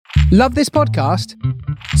Love this podcast?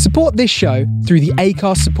 Support this show through the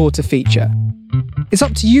Acast supporter feature. It's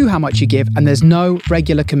up to you how much you give, and there's no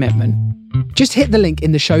regular commitment. Just hit the link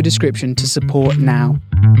in the show description to support now.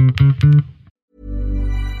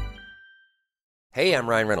 Hey, I'm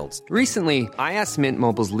Ryan Reynolds. Recently, I asked Mint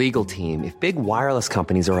Mobile's legal team if big wireless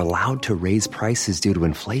companies are allowed to raise prices due to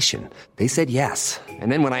inflation. They said yes.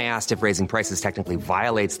 And then when I asked if raising prices technically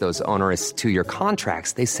violates those onerous two-year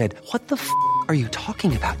contracts, they said, "What the f*** are you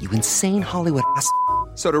talking about, you insane Hollywood ass?"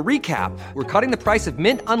 So to recap, we're cutting the price of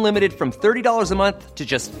Mint Unlimited from $30 a month to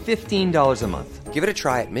just $15 a month. Give it a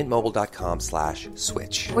try at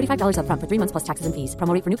mintmobile.com/switch. $45 up front for 3 months plus taxes and fees.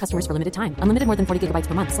 Promo rate for new customers for limited time. Unlimited more than 40 gigabytes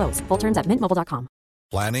per month. Slows full terms at mintmobile.com.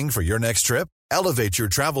 Planning for your next trip? Elevate your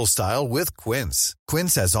travel style with Quince.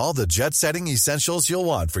 Quince has all the jet-setting essentials you'll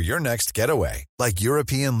want for your next getaway, like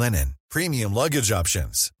European linen, premium luggage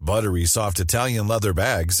options, buttery soft Italian leather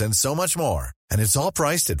bags, and so much more. And it's all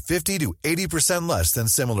priced at 50 to 80% less than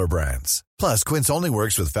similar brands. Plus, Quince only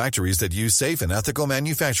works with factories that use safe and ethical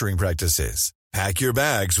manufacturing practices. Pack your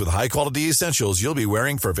bags with high-quality essentials you'll be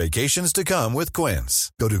wearing for vacations to come with Quince.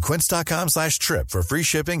 Go to quince.com/trip for free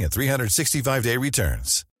shipping and 365-day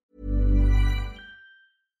returns.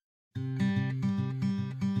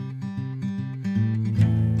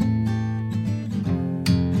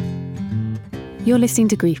 You're listening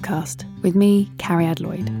to Griefcast with me, Carrie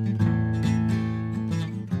Lloyd.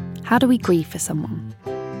 How do we grieve for someone?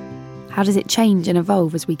 How does it change and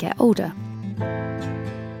evolve as we get older?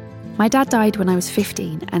 My dad died when I was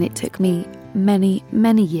 15, and it took me many,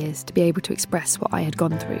 many years to be able to express what I had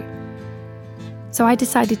gone through. So I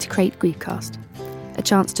decided to create Griefcast, a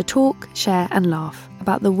chance to talk, share and laugh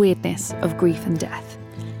about the weirdness of grief and death.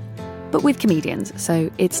 But with comedians, so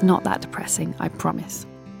it's not that depressing, I promise.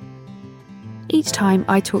 Each time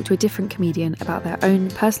I talk to a different comedian about their own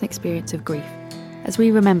personal experience of grief, as we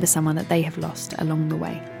remember someone that they have lost along the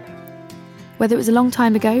way. Whether it was a long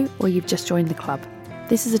time ago or you've just joined the club,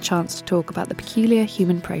 this is a chance to talk about the peculiar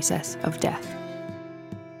human process of death.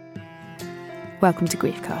 Welcome to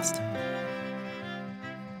Griefcast.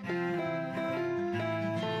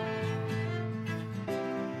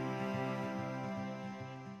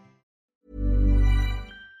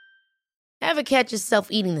 Ever catch yourself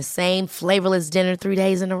eating the same flavorless dinner 3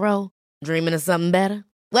 days in a row? Dreaming of something better?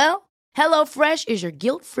 Well, HelloFresh is your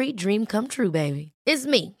guilt-free dream come true, baby. It's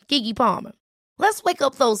me, Keke Palmer. Let's wake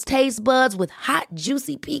up those taste buds with hot,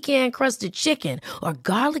 juicy pecan-crusted chicken or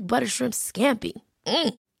garlic butter shrimp scampi.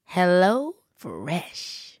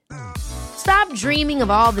 HelloFresh. Stop dreaming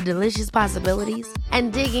of all the delicious possibilities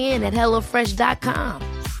and dig in at HelloFresh.com.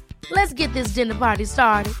 Let's get this dinner party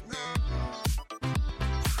started.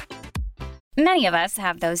 Many of us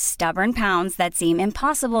have those stubborn pounds that seem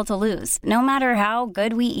impossible to lose, no matter how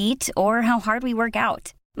good we eat or how hard we work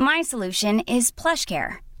out. My solution is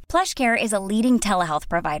PlushCare. PlushCare is a leading telehealth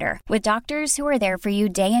provider with doctors who are there for you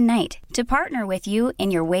day and night to partner with you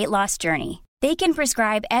in your weight loss journey. They can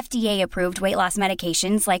prescribe FDA-approved weight loss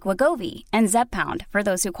medications like Wegovy and Zepbound for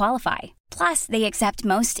those who qualify. Plus, they accept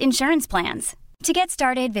most insurance plans. To get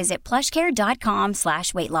started, visit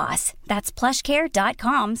plushcare.com/weightloss. That's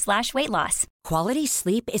plushcare.com/weightloss. Quality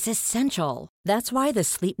sleep is essential. That's why the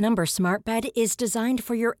Sleep Number Smart Bed is designed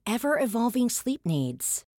for your ever-evolving sleep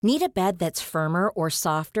needs. Need a bed that's firmer or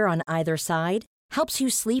softer on either side? Helps you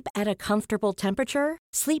sleep at a comfortable temperature?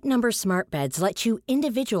 Sleep Number Smart Beds let you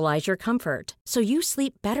individualize your comfort, so you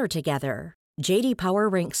sleep better together. J.D. Power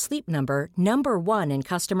ranks Sleep Number #1 in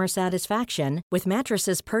customer satisfaction with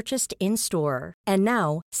mattresses purchased in-store. And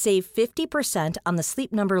now, save 50% on the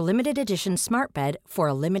Sleep Number Limited Edition Smart Bed for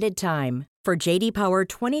a limited time. For J.D. Power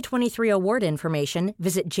 2023 award information,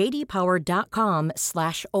 visit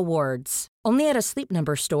jdpower.com/awards. Only at a Sleep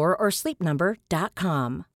Number store or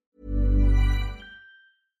sleepnumber.com.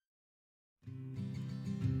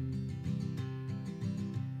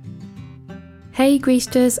 Hey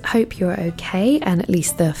Greasters, hope you're okay and at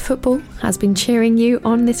least the football has been cheering you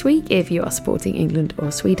on this week if you are supporting England or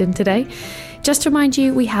Sweden today. Just to remind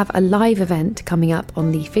you, we have a live event coming up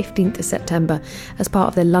on the 15th of September as part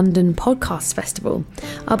of the London Podcast Festival.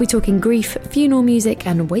 I'll be talking grief, funeral music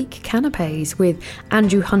and wake canapes with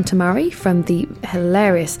Andrew Hunter-Murray from the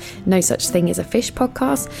hilarious No Such Thing as a Fish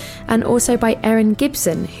podcast, and also by Erin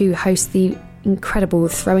Gibson, who hosts the incredible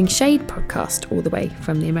Throwing Shade podcast all the way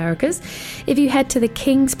from the Americas. If you head to the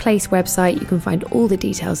King's Place website, you can find all the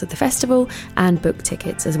details of the festival and book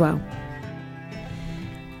tickets as well.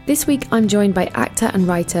 This week I'm joined by actor and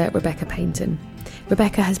writer Rebecca Paynton.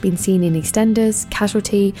 Rebecca has been seen in EastEnders,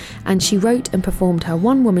 Casualty, and she wrote and performed her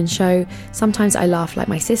one-woman show, Sometimes I Laugh Like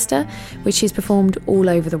My Sister, which she's performed all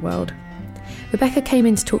over the world. Rebecca came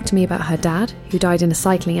in to talk to me about her dad, who died in a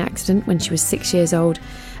cycling accident when she was 6 years old,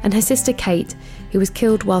 and her sister Kate, who was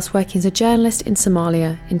killed whilst working as a journalist in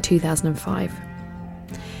Somalia in 2005.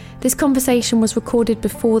 This conversation was recorded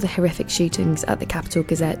before the horrific shootings at the Capital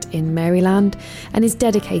Gazette in Maryland and is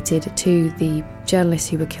dedicated to the journalists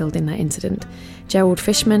who were killed in that incident: Gerald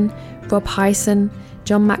Fishman, Rob Hyson,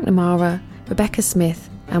 John McNamara, Rebecca Smith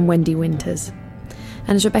and Wendy Winters.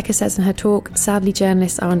 And as Rebecca says in her talk, sadly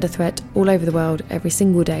journalists are under threat all over the world every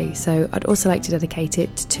single day, so I'd also like to dedicate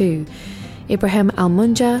it to Ibrahim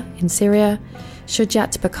Al-Munja in Syria,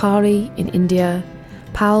 Shujat Bakari in India,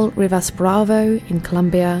 Paul Rivas Bravo in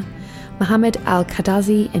Colombia, Mohammed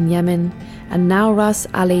Al-Qadazi in Yemen, and Nawraz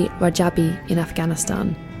Ali Rajabi in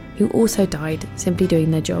Afghanistan, who also died simply doing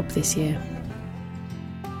their job this year.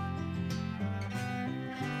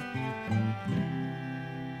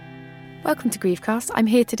 Welcome to Griefcast. I'm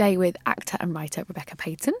here today with actor and writer Rebecca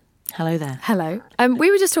Peyton. Hello there. Hello.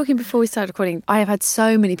 We were just talking before we started recording. I have had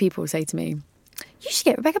so many people say to me, you should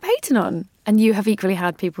get Rebecca Peyton on. And you have equally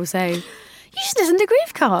had people say, you should listen to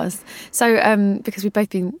Griefcast. So, because we've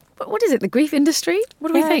both been, what is it, the grief industry? What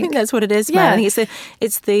do we think? I think that's what it is. Yeah. I think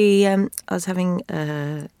it's the I was having,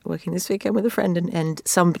 working this weekend with a friend and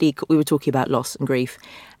somebody, we were talking about loss and grief,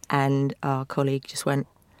 and our colleague just went,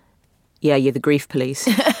 yeah, you're the grief police.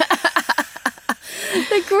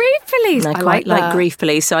 The grief police. I quite like grief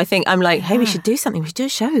police. So I think I'm like, hey, we should do something. We should do a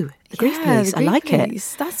show. The grief police. I like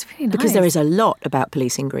it. That's really nice. Because there is a lot about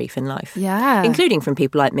policing grief in life. Yeah. Including from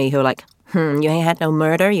people like me who are like, you ain't had no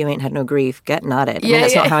murder, you ain't had no grief, getting at it. I mean,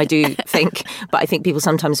 that's not how I do think. But I think people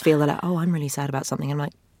sometimes feel they're like, oh, I'm really sad about something. I'm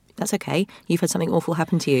like, that's okay. You've had something awful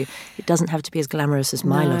happen to you. It doesn't have to be as glamorous as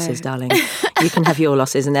my losses, darling. You can have your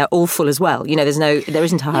losses and they're awful as well. You know, there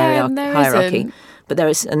isn't a hierarchy. Isn't. But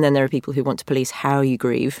and then there are people who want to police how you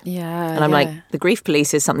grieve. Yeah. And I'm like, the grief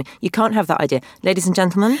police is something, you can't have that idea. Ladies and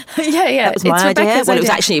gentlemen. Yeah. That was my idea. Well, it was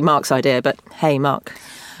actually Mark's idea, but hey, Mark.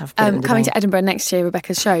 Coming to Edinburgh next year,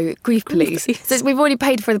 Rebecca's show, Grief Police. So we've already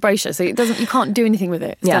paid for the brochure, so you can't do anything with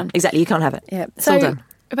it. It's done. Exactly. You can't have it. Yeah. It's all done.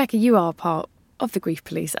 Rebecca, you are part of the Grief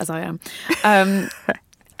Police, as I am.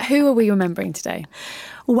 Who are we remembering today?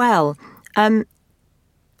 Well,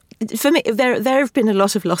 for me, there have been a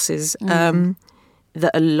lot of losses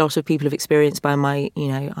that a lot of people have experienced by my,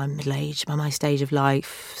 I'm middle-aged, by my stage of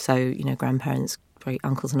life. So, grandparents, great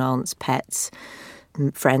uncles and aunts, pets,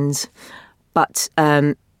 friends. But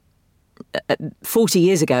 40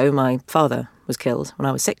 years ago, my father was killed when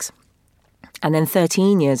I was 6. And then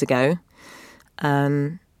 13 years ago,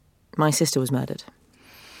 my sister was murdered.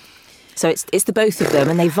 So it's the both of them,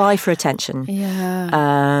 and they vie for attention. Yeah.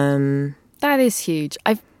 That is huge.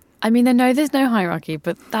 I mean, there's no hierarchy,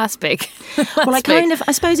 but that's big. Well,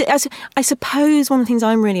 I suppose one of the things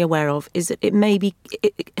I'm really aware of is that it may be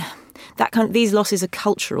these losses are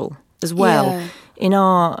cultural as well.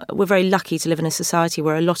 Yeah. We're very lucky to live in a society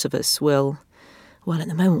where a lot of us will, at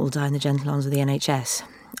the moment, will die in the gentle arms of the NHS.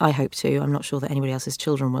 I hope to. I'm not sure that anybody else's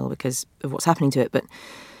children will because of what's happening to it, but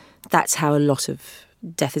that's how a lot of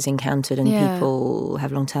death is encountered, and people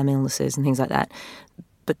have long-term illnesses and things like that.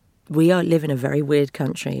 We live in a very weird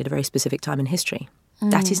country at a very specific time in history.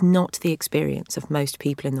 That is not the experience of most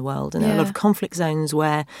people in the world. And there are a lot of conflict zones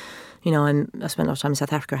where, I spent a lot of time in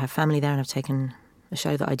South Africa, I have family there, and I've taken a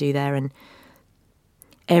show that I do there. And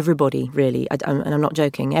everybody really, and I'm not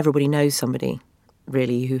joking, everybody knows somebody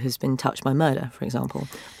really who has been touched by murder, for example,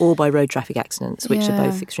 or by road traffic accidents, which are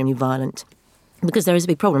both extremely violent. Because there is a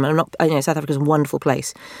big problem. And South Africa is a wonderful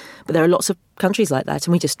place, but there are lots of countries like that,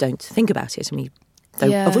 and we just don't think about it. And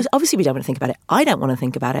obviously we don't want to think about it. I don't want to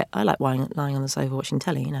think about it. I like lying on the sofa watching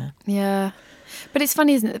telly, Yeah. But it's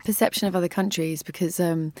funny, isn't it, the perception of other countries, because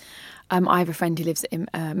I have a friend who lives in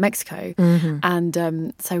Mexico,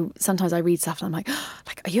 and so sometimes I read stuff and I'm like,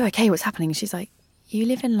 are you okay? What's happening? And she's like, you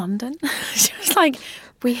live in London? She was like,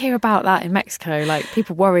 we hear about that in Mexico. Like,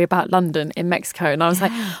 people worry about London in Mexico. And I was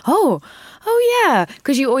like, oh yeah.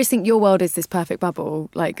 Because you always think your world is this perfect bubble,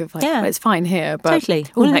 well, it's fine here. But totally.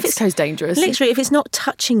 Mexico's dangerous. Literally, if it's not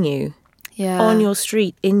touching you on your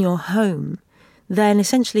street, in your home, then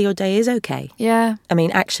essentially your day is okay. Yeah. I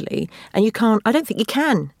mean, actually. And I don't think you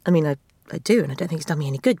can. I mean, I do, and I don't think it's done me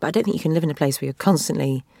any good, but I don't think you can live in a place where you're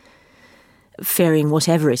constantly fearing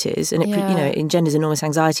whatever it is, and it engenders enormous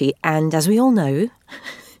anxiety. And as we all know,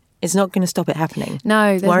 it's not going to stop it happening.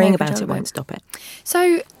 No, worrying about it won't stop it.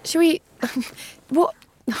 So, shall we? What?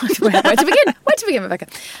 Where to begin? Where to begin, Rebecca?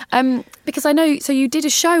 Because I know. So you did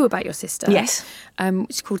a show about your sister. Yes. Which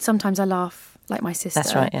is called "Sometimes I Laugh Like My Sister."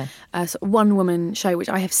 That's right. Yeah. Sort of one-woman show, which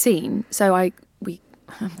I have seen. So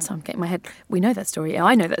So I'm getting my head. We know that story.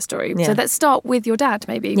 I know that story. Yeah. So let's start with your dad,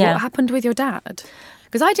 maybe. Yeah. What happened with your dad?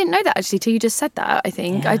 Because I didn't know that actually till you just said that. I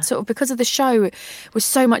think I'd sort of, because of the show was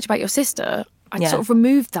so much about your sister, I'd sort of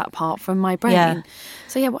removed that part from my brain. Yeah.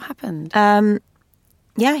 So yeah, what happened?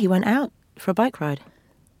 He went out for a bike ride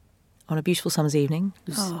on a beautiful summer's evening. It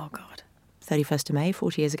was Oh God. 31st of May,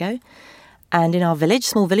 40 years ago. And in our village,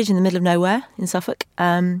 small village in the middle of nowhere in Suffolk,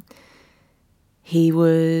 he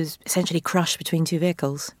was essentially crushed between two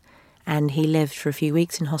vehicles. And he lived for a few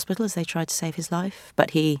weeks in hospital as they tried to save his life. But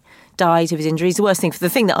he died of his injuries. The worst thing, the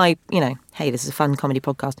thing that hey, this is a fun comedy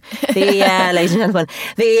podcast. Ladies and gentlemen,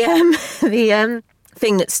 the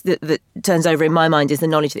thing that turns over in my mind is the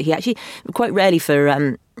knowledge that he actually, quite rarely for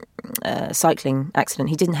a cycling accident,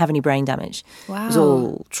 he didn't have any brain damage. Wow. It was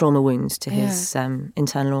all trauma wounds to his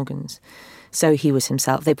internal organs. So he was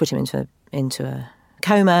himself. They put him into a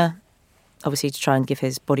coma, obviously to try and give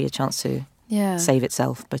his body a chance to save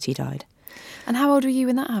itself, but he died. And how old were you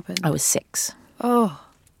when that happened? I was 6. Oh.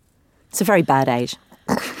 It's a very bad age.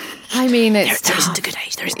 I mean, it's... There isn't a good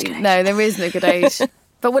age. There isn't a good age. No, there isn't a good age.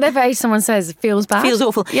 But whatever age someone says, it feels bad. Feels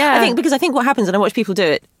awful. Yeah. I think what happens, and I watch people do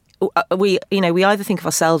it, we either think of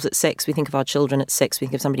ourselves at 6, we think of our children at 6, we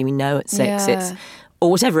think of somebody we know at 6,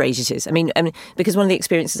 or whatever age it is. I mean, because one of the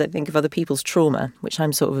experiences I think of other people's trauma, which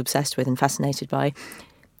I'm sort of obsessed with and fascinated by,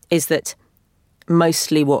 is that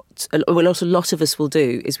mostly what a lot of us will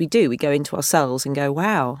do is we go into ourselves and go,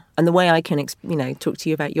 wow. And the way I can, talk to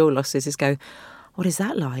you about your losses is go, what is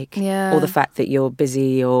that like? Yeah. Or the fact that you're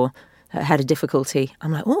busy or had a difficulty.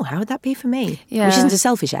 I'm like, oh, how would that be for me? Yeah. Which isn't a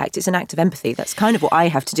selfish act, it's an act of empathy. That's kind of what I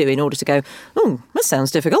have to do in order to go, oh, that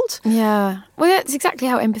sounds difficult. Yeah. Well, that's exactly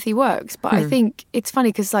how empathy works. But I think it's funny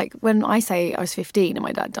because, like, when I say I was 15 and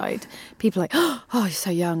my dad died, people are like, oh, you're so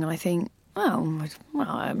young. And I think, well,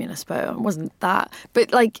 I mean, I suppose I wasn't that.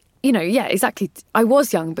 But, like, exactly. I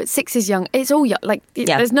was young, but 6 is young. It's all young. Like,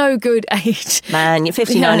 there's no good age. Man,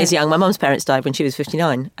 59 is young. My mum's parents died when she was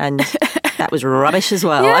 59. And that was rubbish as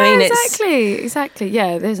well. Yeah, I mean, exactly.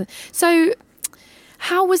 Yeah. So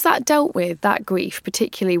how was that dealt with, that grief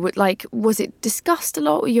particularly? Was it discussed a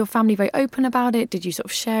lot? Were your family very open about it? Did you sort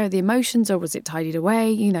of share the emotions or was it tidied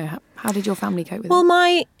away? How did your family cope with it?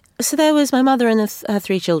 Well, so there was my mother and her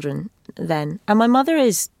 3 children then. And my mother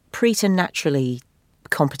is preternaturally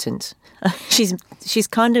competent. She's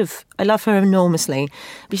kind of, I love her enormously,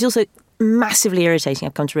 but she's also massively irritating,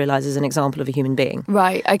 I've come to realise, as an example of a human being.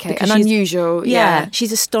 Right, okay. Because and unusual, yeah.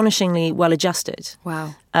 She's astonishingly well adjusted.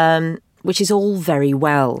 Wow. Which is all very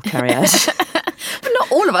well, Cariad. But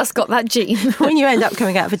not all of us got that gene. When you end up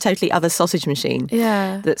coming out of a totally other sausage machine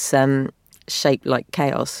that's shaped like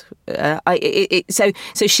chaos.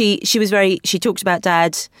 So she was very, she talked about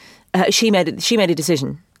Dad. She made a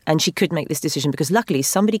decision, and she could make this decision because luckily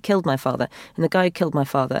somebody killed my father, and the guy who killed my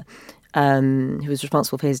father, who was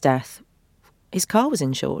responsible for his death, his car was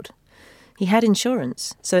insured. He had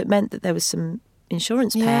insurance, so it meant that there was some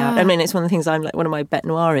insurance payout. I mean, it's one of the things I'm like, one of my bête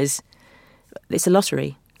noire is, it's a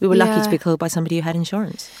lottery. We were lucky to be killed by somebody who had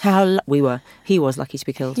insurance. He was lucky to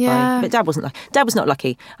be killed by, but Dad wasn't. Dad was not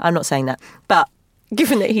lucky. I'm not saying that, but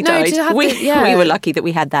given that he died, we were lucky that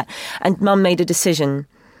we had that. And Mum made a decision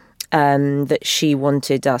that she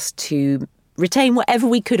wanted us to retain whatever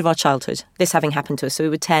we could of our childhood. This having happened to us, so we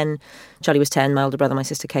were 10. Charlie was 10. My older brother, my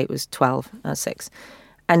sister Kate, was 12. I was 6.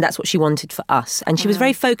 And that's what she wanted for us. And she was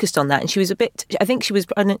very focused on that. And she was a bit, I think she was,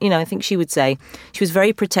 I think she would say, she was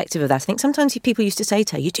very protective of that. I think sometimes people used to say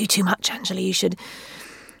to her, you do too much, Angela. You should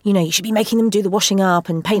be making them do the washing up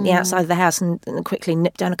and paint the outside of the house and quickly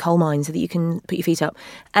nip down a coal mine so that you can put your feet up.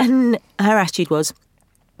 And her attitude was,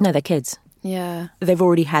 no, they're kids. Yeah. They've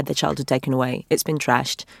already had their childhood taken away. It's been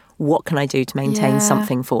trashed. What can I do to maintain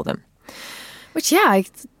something for them? Which, I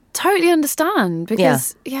totally understand.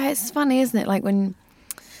 Because, it's funny, isn't it? Like when...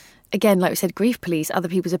 Again, like we said, grief police, other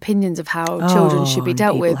people's opinions of how children should be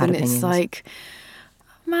dealt with. And it's like,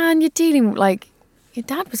 man, you're dealing, like, your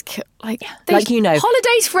dad was killed. Like,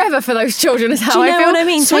 holidays forever for those children is how I feel. Do you know what I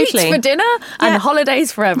mean? Sweets Totally. for dinner and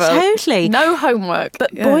holidays forever. Totally. No homework.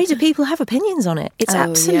 But boy, do people have opinions on it. It's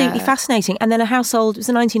absolutely fascinating. And then a household, it was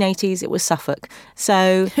the 1980s, it was Suffolk.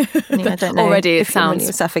 So, I don't know. Already it if you're familiar sounds...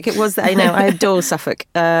 with Suffolk. It was, I adore Suffolk.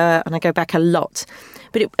 And I go back a lot.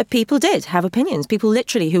 But people did have opinions. People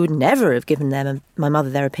literally who would never have given my mother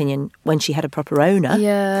their opinion when she had a proper owner.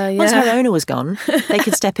 Once her owner was gone, they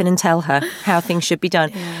could step in and tell her how things should be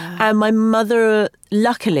done. And my mother,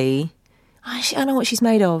 luckily, I know what she's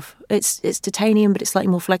made of. It's titanium, but it's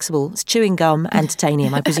slightly more flexible. It's chewing gum and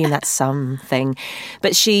titanium. I presume that's something.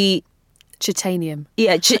 But she... Titanium.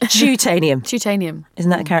 Yeah, Chewtanium. Titanium.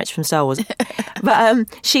 Isn't that a character from Star Wars? But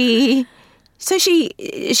she So she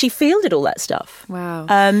fielded all that stuff. Wow.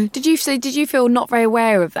 Did you feel not very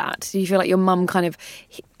aware of that? Did you feel like your mum kind of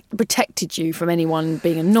protected you from anyone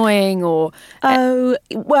being annoying, or? Oh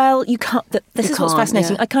well, you can't. This is what's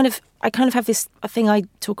fascinating. Yeah. I kind of have this thing I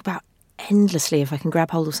talk about endlessly if I can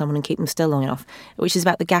grab hold of someone and keep them still long enough, which is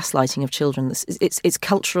about the gaslighting of children. It's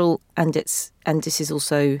cultural, and this is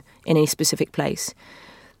also in a specific place.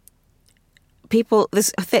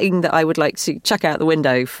 There's a thing that I would like to chuck out the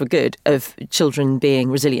window for good of children being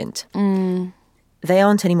resilient. They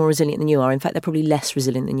aren't any more resilient than you are. In fact, they're probably less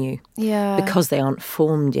resilient than you. Yeah. Because they aren't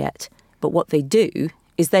formed yet. But what they do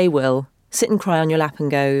is they will sit and cry on your lap and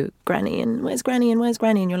go, Granny, and where's Granny, and where's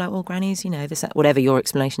Granny? And you're like, well, Granny's, this, that, whatever your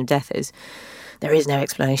explanation of death is. There is no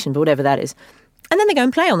explanation, but whatever that is. And then they go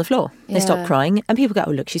and play on the floor. They stop crying, and people go,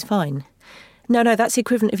 oh, look, she's fine. No, that's the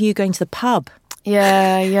equivalent of you going to the pub.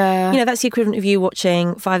 Yeah. That's the equivalent of you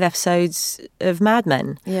watching 5 episodes of Mad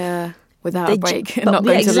Men. Yeah. Without a break and not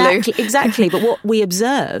going to the loo. Exactly. But what we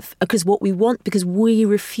observe, because what we want, because we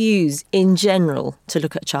refuse in general to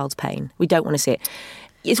look at a child's pain. We don't want to see it.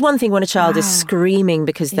 It's one thing when a child is screaming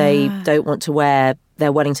because they don't want to wear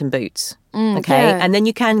their Wellington boots. Okay. Yeah. And then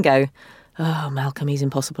you can go, oh, Malcolm, he's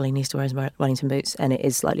impossible. He needs to wear his Wellington boots. And it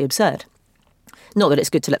is slightly absurd. Not that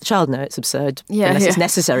it's good to let the child know it's absurd unless it's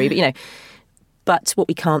necessary. But, But what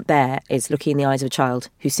we can't bear is looking in the eyes of a child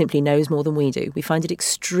who simply knows more than we do. We find it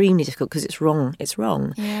extremely difficult because it's wrong. It's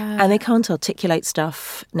wrong. Yeah. And they can't articulate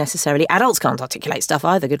stuff necessarily. Adults can't articulate stuff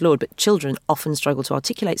either, good Lord, but children often struggle to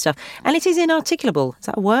articulate stuff. And it is inarticulable. Is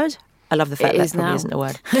that a word? I love the fact that probably isn't a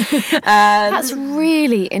word. That's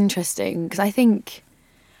really interesting, because I think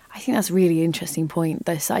that's a really interesting point,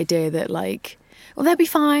 this idea that, like, well, they'll be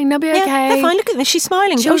fine, they'll be okay. They're fine, look at them, she's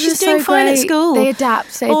smiling. Children she's doing fine at school. They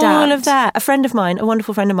adapt. All of that. A friend of mine, a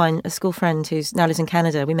wonderful friend of mine, a school friend who's now lives in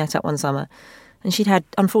Canada, we met up one summer, and she'd had,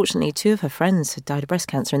 unfortunately, 2 of her friends had died of breast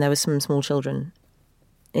cancer, and there were some small children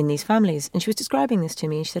in these families. And she was describing this to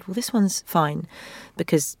me, and she said, well, this one's fine,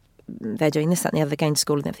 because they're doing this, that and the other, they're going to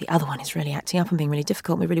school, and the other one is really acting up and being really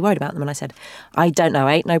difficult, and we're really worried about them. And I said, I don't know,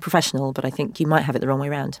 I ain't no professional, but I think you might have it the wrong way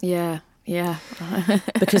round. Yeah.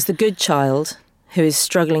 Because the good child who is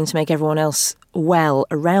struggling to make everyone else well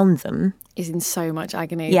around them is in so much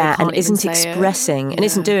agony. Yeah, and isn't expressing and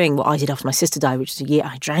isn't doing what I did after my sister died, which is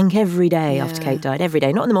I drank every day after Kate died, every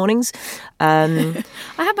day, not in the mornings. I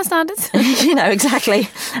have my standards. Exactly.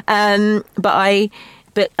 And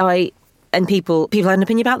people had an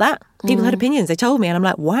opinion about that. People had opinions. They told me, and I'm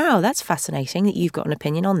like, wow, that's fascinating that you've got an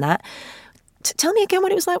opinion on that. Tell me again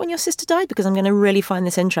what it was like when your sister died, because I'm going to really find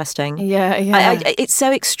this interesting. Yeah. It's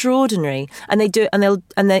so extraordinary, and they do, and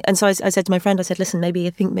so I said to my friend, I said, listen, maybe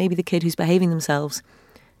the kid who's behaving themselves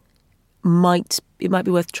it might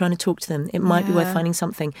be worth trying to talk to them. It might be worth finding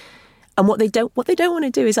something. And what they don't want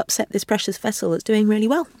to do is upset this precious vessel that's doing really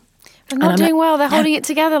well. They're not doing well. They're holding it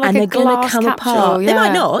together like a glass capsule. Apart. Yeah. They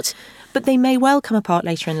might not, but they may well come apart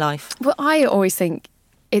later in life. Well, I always think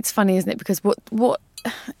it's funny, isn't it? Because what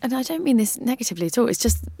and I don't mean this negatively at all, it's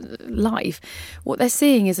just life. What they're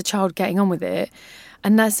seeing is a child getting on with it,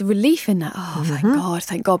 and there's a relief in that. Oh,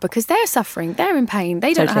 thank God, because they're suffering, they're in pain,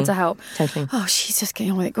 they don't know how to help. Totally. Oh, she's just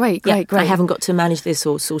getting on with it. Great. I haven't got to manage this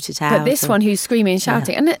or sort it out. But this one who's screaming and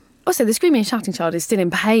shouting, and also the screaming and shouting child is still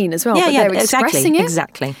in pain as well, but they're expressing it.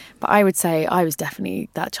 Exactly. But I would say I was definitely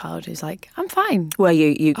that child who's like, I'm fine. Well,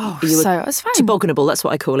 you I was fine. Tobogganable, that's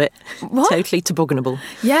what I call it. What? Totally tobogganable.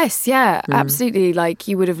 Yes, absolutely. Like,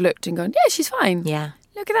 you would have looked and gone, yeah, she's fine. Yeah.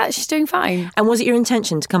 Look at that, she's doing fine. And was it your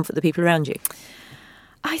intention to comfort the people around you?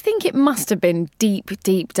 I think it must have been deep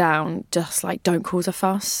down, just like, don't cause a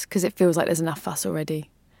fuss, because it feels like there's enough fuss already.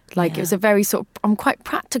 Like, it was a very sort of, I'm quite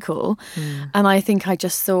practical. And I think I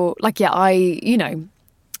just thought, like, I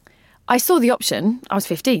saw the option. I was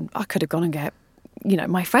 15. I could have gone and get,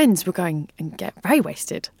 my friends were going and get very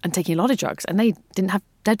wasted and taking a lot of drugs, and they didn't have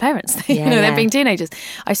dead parents. They're being teenagers.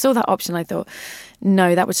 I saw that option. I thought,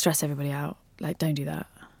 no, that would stress everybody out. Like, don't do that.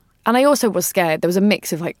 And I also was scared. There was a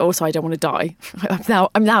mix of, like, also I don't want to die.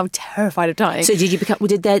 I'm now terrified of dying. So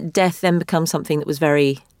did their death then become something that was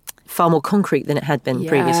far more concrete than it had been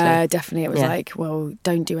previously? Yeah, definitely. It was like, well,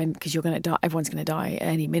 don't do anything because you're going to die. Everyone's going to die at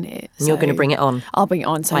any minute. And you're going to bring it on. I'll bring it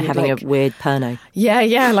on. So by having a weird porno.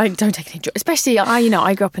 Yeah. Like, don't take any drugs. Especially,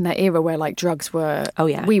 I grew up in that era where, like, drugs were. Oh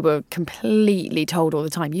yeah. We were completely told all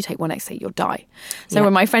the time, you take one ecstasy, you'll die. So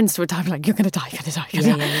when my friends would die, like, you're going to die, you're going to die, you're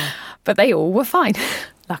going to die. Yeah. But they all were fine.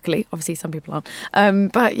 Luckily, obviously, some people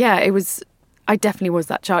aren't. But yeah, it was. I definitely was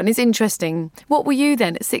that child. And it's interesting. What were you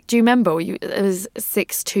then at 6? Do you remember? Were you, it was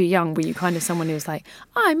 6, too young? Were you kind of someone who was like,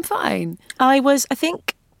 I'm fine? I was, I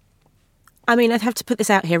think, I mean, I'd have to put this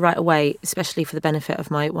out here right away, especially for the benefit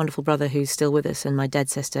of my wonderful brother who's still with us and my dead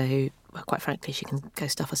sister who, well, quite frankly, she can go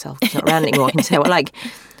stuff herself. She's not around anymore. I can say what I like.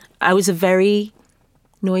 I was a very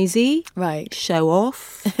noisy, show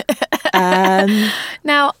off.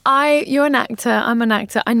 Now, you're an actor, I'm an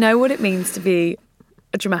actor. I know what it means to be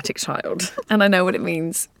a dramatic child, and I know what it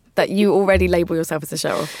means that you already label yourself as a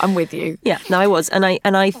show off. I'm with you. Yeah, no, I was, and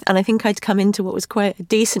I think I'd come into what was quite a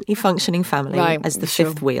decently functioning family as the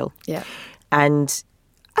fifth wheel. Yeah, and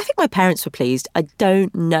I think my parents were pleased. I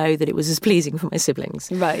don't know that it was as pleasing for my siblings.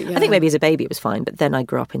 Right, yeah. I think maybe as a baby it was fine, but then I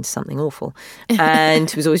grew up into something awful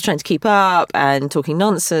and was always trying to keep up and talking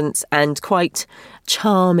nonsense and quite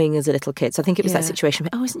charming as a little kid. So I think it was that situation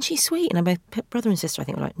where, isn't she sweet? And my brother and sister, I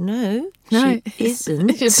think, were like, no, she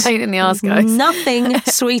isn't. She's a pain in the arse, guys. Nothing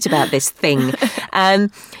sweet about this thing.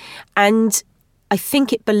 And I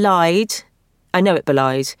think it belied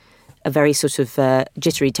a very sort of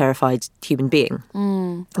jittery, terrified human being.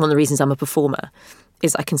 One of the reasons I'm a performer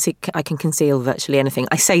is I can conceal virtually anything.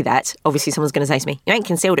 I say that. Obviously, someone's going to say to me, "You ain't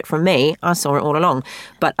concealed it from me. I saw it all along."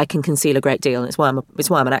 But I can conceal a great deal, and it's why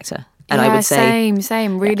I'm an actor. And I would say,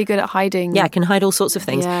 same. Really good at hiding. Yeah, I can hide all sorts of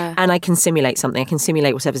things, and I can simulate something. I can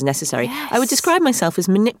simulate whatever's necessary. I would describe myself as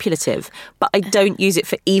manipulative, but I don't use it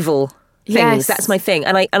for evil things. Yes. That's my thing,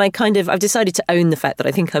 and I've decided to own the fact that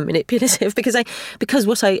I think I'm manipulative because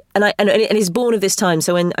it's born of this time.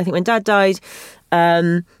 So when Dad died,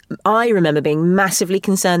 I remember being massively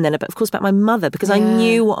concerned then, but of course about my mother because I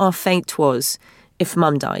knew what our fate was if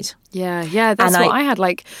Mum died. Yeah, that's what I had.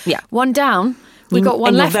 One down. We got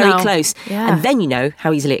one left now. You're very now. close. Yeah. And then you know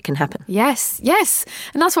how easily it can happen. Yes.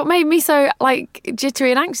 And that's what made me so,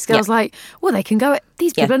 jittery and anxious. I was like, well, they can go,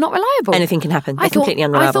 these people are not reliable. Anything can happen. They're completely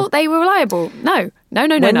unreliable. I thought they were reliable. No.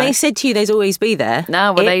 When they said to you, there's always be there,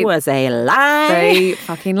 it was a lie. They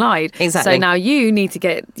fucking lied. Exactly. So now you need to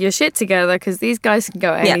get your shit together because these guys can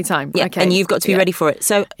go at any time. Yeah. Okay. And you've got to be ready for it.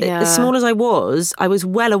 So as small as I was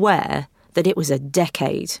well aware that it was a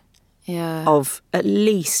decade of at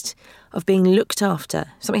least of being looked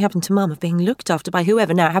after. Something happened to Mum, of being looked after by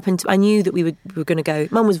whoever. Now, it happened. I knew that we were going to go.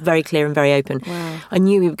 Mum was very clear and very open. Wow. I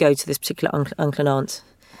knew we would go to this particular uncle and aunt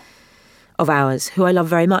of ours, who I love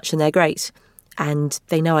very much, and they're great. And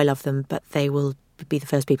they know I love them, but they will be the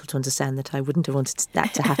first people to understand that I wouldn't have wanted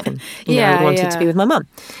that to happen. I wanted to be with my mum.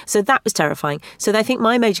 So that was terrifying. So I think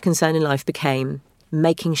my major concern in life became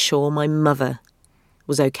making sure my mother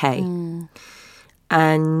was okay.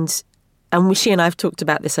 And she and I have talked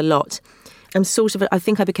about this a lot. I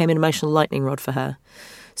think I became an emotional lightning rod for her.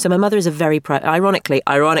 So my mother is a very ironically,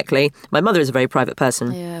 my mother is a very private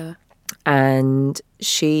person. Yeah. And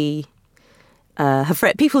she,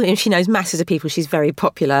 people, she knows masses of people. She's very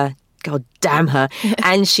popular. God damn her.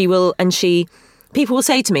 People will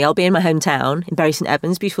say to me, I'll be in my hometown in Bury St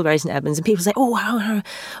Edmunds, beautiful Bury St Edmunds, and people say, oh,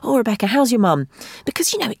 Rebecca, how's your mum?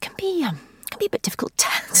 Because, it can be a bit difficult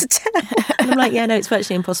to tell. And I'm like, no, it's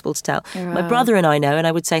virtually impossible to tell. Wow. My brother and I know, and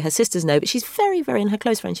I would say her sisters know, but she's very, very, and her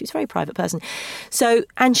close friends, she was a very private person. So,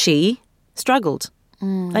 and she struggled.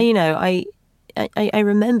 And, I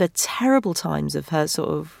remember terrible times of her sort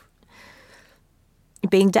of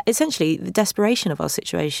being essentially the desperation of our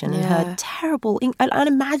situation and her terrible,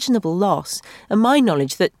 unimaginable loss, and my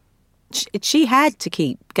knowledge that she had to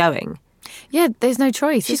keep going. Yeah, there's no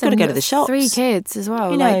choice. She's got to go to the shops. 3 kids as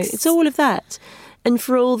well. It's all of that. And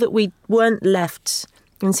for all that we weren't left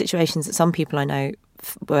in situations that some people I know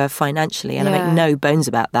were financially, and I make no bones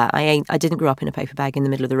about that. I didn't grow up in a paper bag in the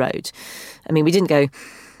middle of the road. I mean, we didn't go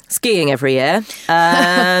skiing every year,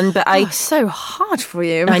 but so hard for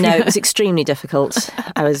you. I know, it was extremely difficult.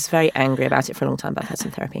 I was very angry about it for a long time, but I've had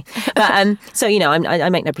some therapy. But I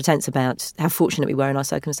make no pretense about how fortunate we were in our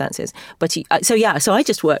circumstances. But so I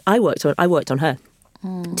just worked. I worked on her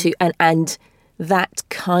too, and that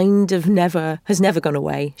kind of has never gone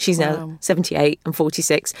away. She's now 78 and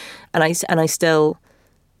 46, and I still,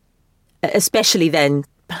 especially then,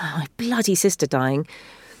 my bloody sister dying.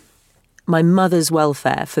 My mother's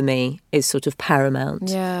welfare for me is sort of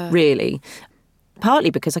paramount, really. Partly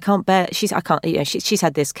because I can't bear. She's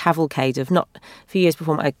had this cavalcade of not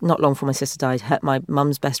long before my sister died. My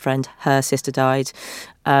mum's best friend, her sister died.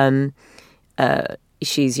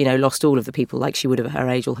 She's lost all of the people like she would have at her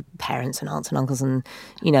age, all her parents and aunts and uncles, and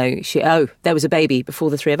there was a baby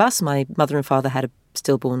before the 3 of us. My mother and father had a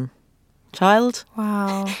stillborn child.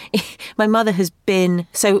 Wow. My mother has been,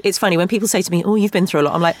 so it's funny when people say to me, oh, you've been through a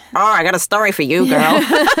lot. I'm like, I got a story for you, girl.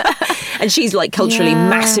 And she's like culturally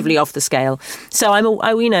massively off the scale. So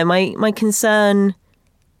my concern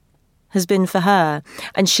has been for her.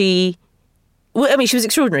 And she Well, I mean, she was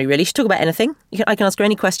extraordinary, really. She'd talk about anything. I can ask her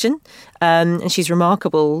any question. And she's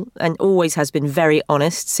remarkable and always has been very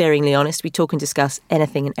honest, searingly honest. We talk and discuss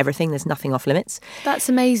anything and everything. There's nothing off limits. That's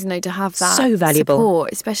amazing, though, to have that so valuable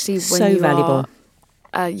support, especially when so you valuable.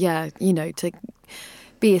 are, to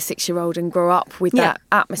be a 6-year-old and grow up with that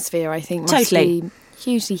atmosphere, I think must be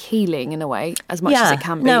hugely healing in a way, as much as it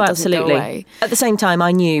can be. No, it doesn't absolutely. go away. At the same time,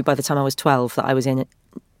 I knew by the time I was 12 that I was in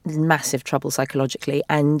massive trouble psychologically,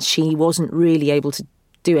 and she wasn't really able to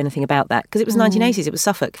do anything about that because it was 1980s, it was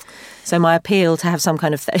Suffolk. So my appeal to have some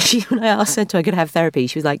kind of therapy, when I asked her if I could have therapy,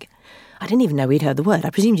 she was like, I didn't even know we'd heard the word. I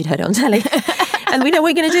presumed you'd heard it on telly. And we know what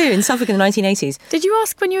we're going to do in Suffolk in the 1980s. Did you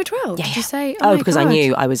ask when you were 12? Yeah. Did you say, because I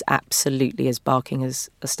knew I was absolutely as barking as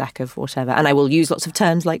a stack of whatever. And I will use lots of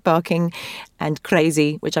terms like barking and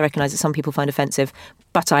crazy, which I recognise that some people find offensive,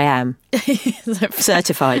 but I am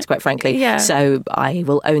certified, quite frankly. Yeah. So I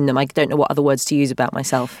will own them. I don't know what other words to use about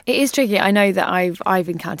myself. It is tricky. I know that I've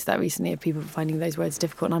encountered that recently of people finding those words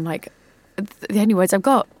difficult, and I'm like, the only words I've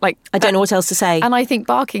got. Like, I don't know what else to say. And I think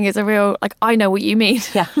barking is a real, like, I know what you mean.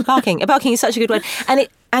 Yeah, barking. Barking is such a good word. And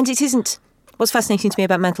it isn't, what's fascinating to me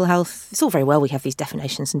about mental health, it's all very well we have these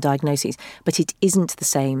definitions and diagnoses, but it isn't the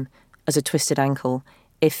same as a twisted ankle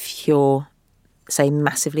if you're, say,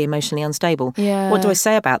 massively emotionally unstable. Yeah. What do I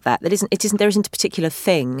say about that? There isn't a particular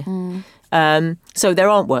thing. So there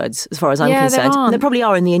aren't words as far as I'm concerned. There probably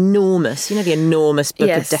are in the enormous book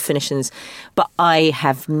of definitions, but I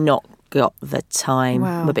have not got the time.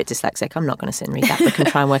 Wow. I'm a bit dyslexic. I'm not going to sit and read that book and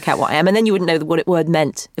try and work out what I am. And then you wouldn't know what it word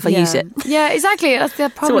meant if I use it. Yeah, exactly. That's the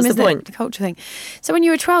problem, so what's isn't the point? It? The culture thing. So when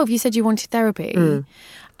you were 12, you said you wanted therapy.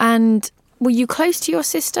 And were you close to your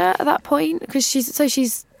sister at that point? Because she's 6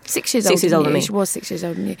 years 6 years older older than than you. me. She was 6 years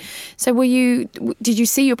older than you. So did you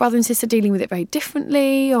see your brother and sister dealing with it very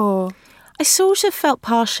differently, or? I sort of felt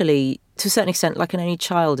partially, to a certain extent, like an only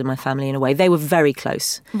child in my family in a way. They were very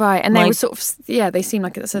close. Right, and they were sort of, they seemed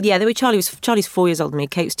like it's Yeah, they were. Charlie's 4 years older than me,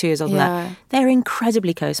 Kate was 2 years older than that. They're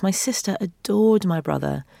incredibly close. My sister adored my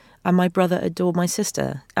brother, and my brother adored my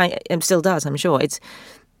sister. And still does, I'm sure.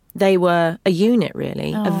 They were a unit,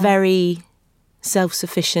 really. A very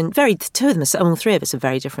self-sufficient, all three of us are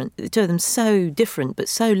very different. The two of them so different, but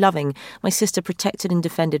so loving. My sister protected and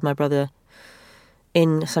defended my brother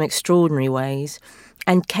in some extraordinary ways,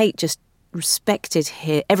 and Kate just respected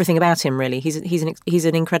everything about him. Really, he's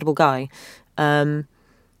an incredible guy, and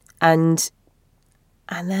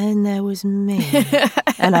then there was me,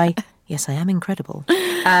 and I am incredible,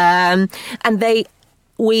 and there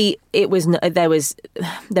was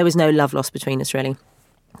no love lost between us really,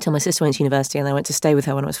 till my sister went to university, and I went to stay with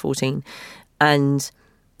her when I was 14, and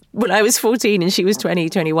when I was 14 and she was 20,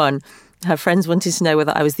 21. Her friends wanted to know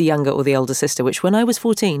whether I was the younger or the older sister, which when I was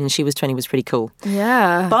 14 and she was 20 was pretty cool.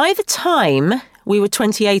 Yeah. By the time we were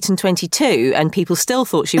 28 and 22 and people still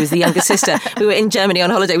thought she was the younger sister, we were in Germany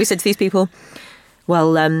on holiday, we said to these people,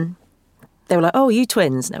 well, they were like, oh, are you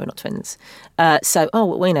twins? No, we're not twins. We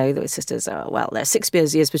know that we're sisters. Oh, well, there's 6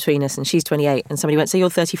 years between us and she's 28. And somebody went, so you're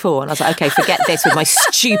 34? And I was like, okay, forget this with my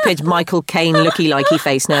stupid Michael Caine looky-likey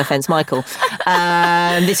face. No offence, Michael.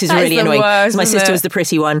 This is really annoying. Worst, my sister was the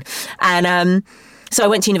pretty one. And so I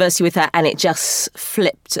went to university with her and it just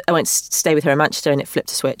flipped. I went to stay with her in Manchester and it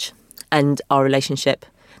flipped a switch. And our relationship,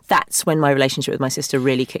 that's when my relationship with my sister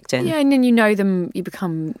really kicked in. Yeah, and then you know them, you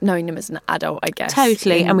become knowing them as an adult, I guess.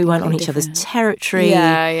 Totally, and we weren't on each other's territory.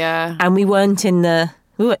 Yeah. And we weren't it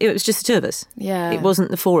was just the two of us. Yeah. It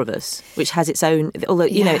wasn't the four of us, which has its own, although,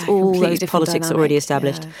 it's all those politics dynamic. already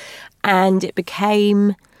established. Yeah. And it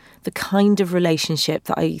became the kind of relationship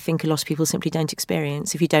that I think a lot of people simply don't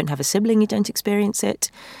experience. If you don't have a sibling, you don't experience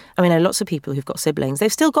it. I mean, I know lots of people who've got siblings.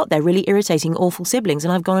 They've still got their really irritating, awful siblings,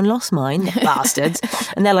 and I've gone and lost mine, bastards.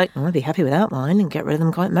 And they're like, I'd be happy without mine and get rid of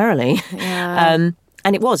them quite merrily. Yeah.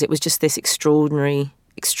 And it was just this extraordinary,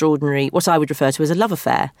 what I would refer to as a love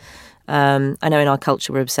affair. I know in our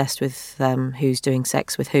culture we're obsessed with who's doing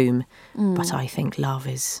sex with whom, but I think love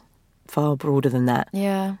is far broader than that.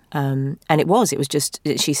 Yeah. And it was just,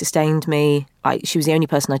 she sustained me. She was the only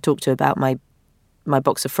person I talked to about my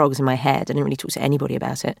box of frogs in my head. I didn't really talk to anybody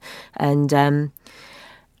about it. And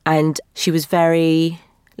she was very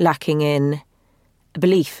lacking in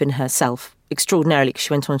belief in herself, extraordinarily, because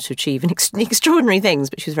she went on to achieve extraordinary things,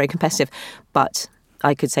 but she was very competitive. But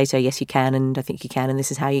I could say to her, yes, you can, and I think you can, and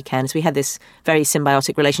this is how you can. So we had this very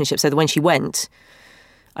symbiotic relationship, so that when she went,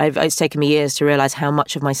 it's taken me years to realise how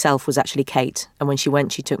much of myself was actually Kate. And when she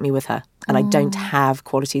went, she took me with her. And I don't have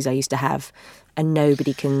qualities I used to have. And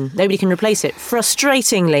nobody can replace it.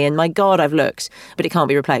 Frustratingly, and my God, I've looked, but it can't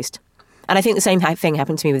be replaced. And I think the same thing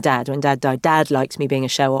happened to me with Dad. When Dad died, Dad liked me being a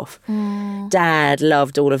show-off. Dad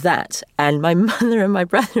loved all of that. And my mother and my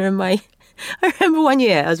brother and I remember one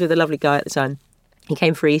year, I was with a lovely guy at the time. He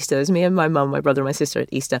came for Easter. It was me and my mum, my brother and my sister at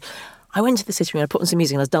Easter. I went to the sitting room, I put on some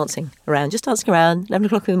music and I was dancing around, 11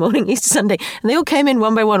 o'clock in the morning, Easter Sunday. And they all came in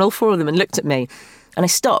one by one, all 4 of them, and looked at me. And I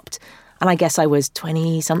stopped. And I guess I was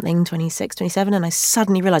 20-something, 26, 27. And I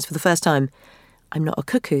suddenly realised for the first time, I'm not a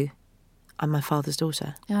cuckoo. I'm my father's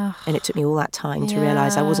daughter. Oh, and it took me all that time to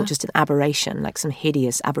realise I wasn't just an aberration, like some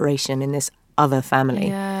hideous aberration in this other family.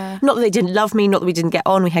 Yeah. Not that they didn't love me, not that we didn't get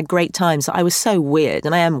on, we had great times. I was so weird,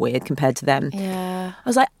 and I am weird compared to them. Yeah. I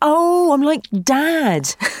was like, oh, I'm like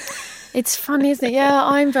Dad. It's funny, isn't it? Yeah,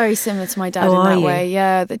 I'm very similar to my dad Oh, in are that you? way.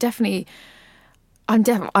 Yeah, definitely.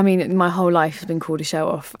 I mean, my whole life has been called a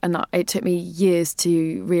show-off, and it took me years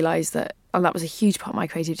to realise that, and that was a huge part of my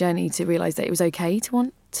creative journey, to realise that it was okay to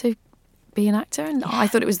want to be an actor, and I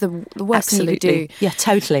thought it was the worst thing you could do. Yeah,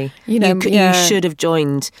 totally. You know, you should have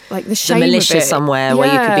joined like the shame militia of it. somewhere where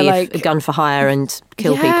you could be a gun for hire and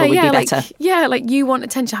kill people would be better. Like you want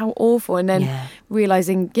attention, how awful, and then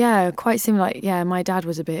realising, quite similar. Like, my dad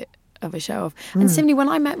was a bit of a show-off, and similarly when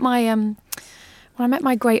I met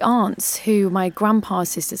my great aunts, who my grandpa's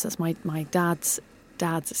sisters, that's my dad's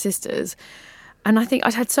sisters. And I think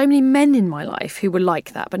I'd had so many men in my life who were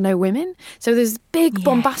like that, but no women. So there's big,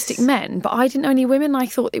 bombastic men, but I didn't know any women. I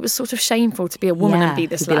thought it was sort of shameful to be a woman and be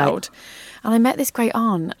this loud. And I met this great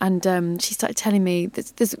aunt, and she started telling me,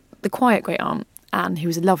 there's the quiet great aunt, Anne, who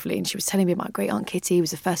was lovely, and she was telling me about great aunt Kitty, who was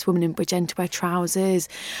the first woman in Bridgend to wear trousers,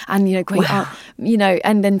 and great aunt,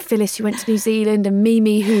 and then Phyllis, who went to New Zealand, and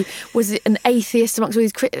Mimi, who was an atheist amongst all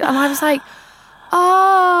these critics. And I was like,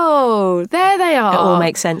 oh, there they are. It all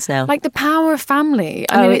makes sense now. Like the power of family.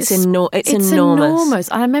 I mean, it's enormous.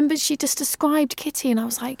 And I remember she just described Kitty, and I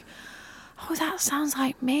was like, oh, that sounds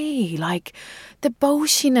like me. Like the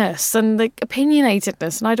bolshiness and the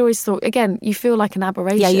opinionatedness. And I'd always thought, again, you feel like an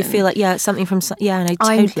aberration. Yeah, you feel like, something from, no,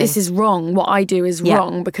 totally. This is wrong. What I do is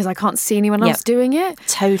wrong because I can't see anyone else doing it.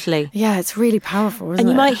 Totally. Yeah, it's really powerful, isn't it? And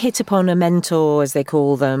you might hit upon a mentor, as they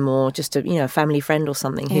call them, or just a family friend or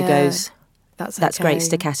something who goes, that's great,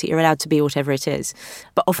 stick at it. You're allowed to be whatever it is.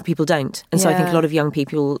 But often people don't. And so I think a lot of young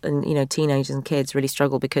people and, teenagers and kids really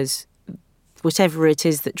struggle because whatever it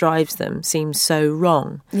is that drives them seems so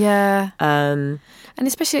wrong. Yeah. And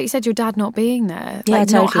especially, like you said, your dad not being there. Yeah, like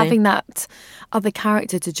totally. not having that other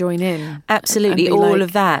character to join in. Absolutely, and all like,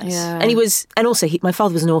 of that. Yeah. And also my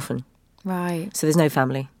father was an orphan. Right. So there's no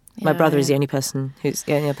family. My brother is the only person who's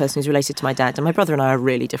related to my dad, and my brother and I are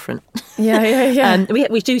really different. Yeah.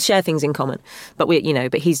 We do share things in common, but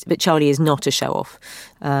but Charlie is not a show off.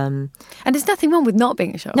 And there's nothing wrong with not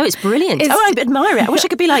being a show off. No, it's brilliant. I admire it. I wish I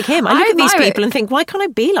could be like him. I look at these people and think, why can't I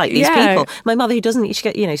be like these people? My mother, who doesn't,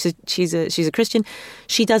 she's a Christian.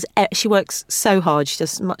 She works so hard. She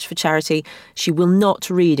does much for charity. She will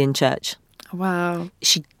not read in church. Wow.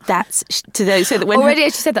 So that when already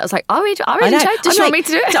as she said that, I was like, are we in church? Does she want me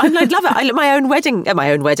to do it? I love it. My own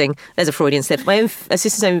wedding. There's a Freudian slip. My own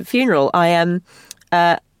sister's own funeral. I am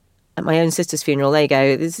at my own sister's funeral. There you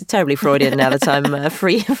go. This is terribly Freudian now that I'm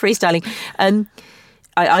freestyling.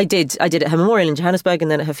 I did at her memorial in Johannesburg,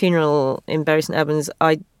 and then at her funeral in Bury St Albans,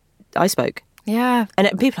 I spoke. Yeah. And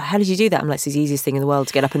people are like, how did you do that? I'm like, it's the easiest thing in the world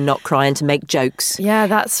to get up and not cry and to make jokes. Yeah,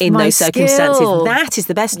 that's in my those circumstances. skill. That is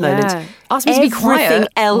the best moment. Ask me to be quiet. Everything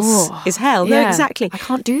else is hell. Yeah. No, exactly. I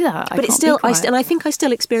can't do that. But it's still, I think I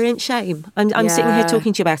still experience shame. I'm sitting here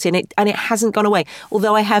talking to you about it, and it hasn't gone away.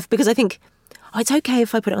 Although I have, because I think, it's okay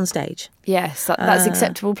if I put it on stage. Yes, that's an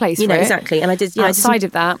acceptable place for it. Exactly. And I did. Outside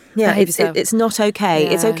of that, it's not okay.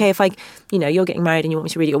 Yeah. It's okay if you're getting married and you want me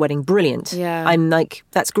to read at your wedding. Brilliant. Yeah. I'm like,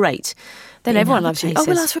 that's great. Then everyone loves you. Oh,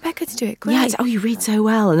 we'll ask Rebecca to do it. Great. Yeah. You read so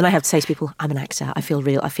well. And then I have to say to people, I'm an actor. I feel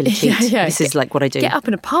real. I feel a cheat. This is like what I do. Get up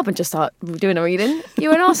in a pub and just start doing a reading.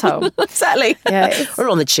 You're an arsehole. Exactly. Yeah. Or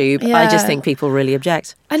on the tube. Yeah. I just think people really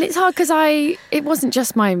object. And it's hard because it wasn't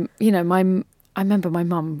just I remember my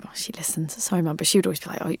mum, she listens, sorry mum, but she would always be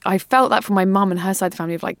like, I felt that from my mum and her side of the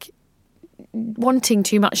family of like, wanting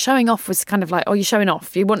too much. Showing off was kind of like, you're showing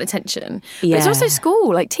off, you want attention. But it's also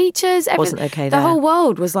school, like teachers, everything. Wasn't okay the there. whole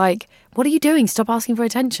world was like, what are you doing? Stop asking for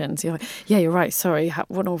attention. So you're like, yeah, you're right, sorry,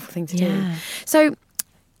 what an awful thing to do. So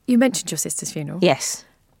you mentioned your sister's funeral. Yes.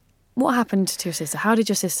 What happened to your sister? How did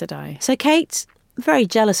your sister die? So Kate, very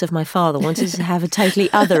jealous of my father, wanted to have a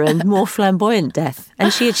totally other and more flamboyant death,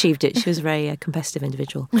 and she achieved it. She was a very competitive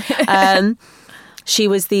individual. She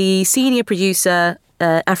was the senior producer,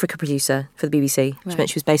 Africa producer for the BBC, which meant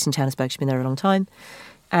she was based in Johannesburg. She'd been there a long time,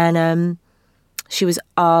 and she was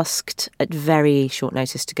asked at very short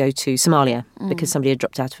notice to go to Somalia because somebody had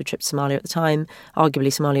dropped out of a trip to Somalia at the time. Arguably,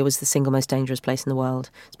 Somalia was the single most dangerous place in the world.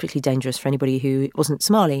 It's particularly dangerous for anybody who wasn't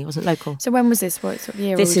Somali, wasn't local. So when was this? What sort of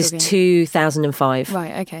year? This is 2005.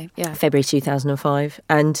 Right, okay, yeah. February 2005.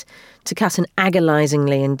 And to cut an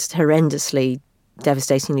agonisingly and horrendously,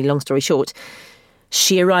 devastatingly long story short,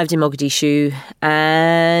 she arrived in Mogadishu,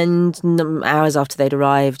 and hours after they'd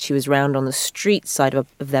arrived, she was round on the street side of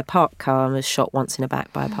their parked car and was shot once in the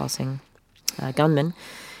back by a passing gunman.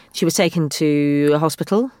 She was taken to a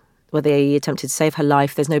hospital where they attempted to save her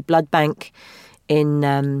life. There's no blood bank in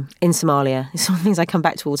Somalia. It's one of the things I come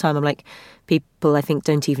back to all the time. I'm like, people, I think,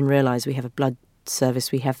 don't even realise we have a blood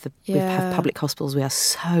service. We have public hospitals. We are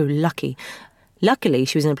so lucky. Luckily,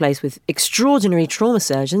 she was in a place with extraordinary trauma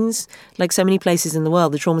surgeons. Like so many places in the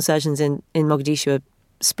world, the trauma surgeons in Mogadishu are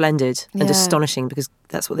splendid and astonishing because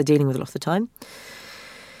that's what they're dealing with a lot of the time.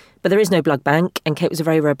 But there is no blood bank, and Kate was a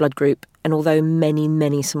very rare blood group. And although many,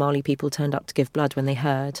 many Somali people turned up to give blood when they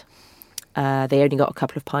heard, they only got a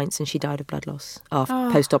couple of pints and she died of blood loss.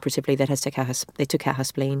 Post-operatively, they took out her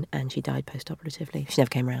spleen and she died post-operatively. She never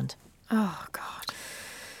came around. Oh,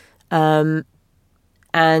 God.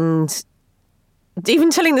 And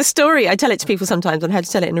even telling the story, I tell it to people sometimes on how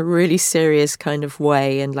to tell it in a really serious kind of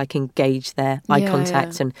way and like engage their eye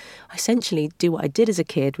contact. And I essentially do what I did as a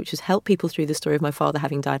kid, which was help people through the story of my father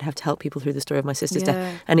having died. I have to help people through the story of my sister's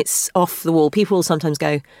death. And it's off the wall. People will sometimes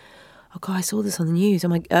go, oh God, I saw this on the news.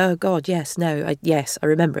 I'm like, oh God, yes, no, I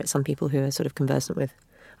remember it. Some people who are sort of conversant with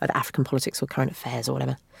either African politics or current affairs or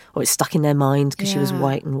whatever. Or it's stuck in their mind because she was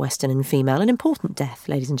white and Western and female. An important death,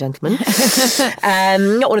 ladies and gentlemen.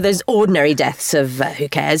 Not one of those ordinary deaths of who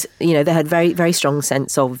cares. You know, they had very, very strong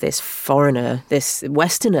sense of this foreigner, this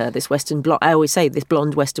Westerner, this Western blonde. I always say this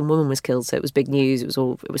blonde Western woman was killed, so it was big news. It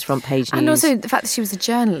was front page news. And also the fact that she was a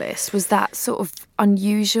journalist, was that sort of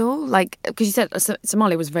unusual? Like, because you said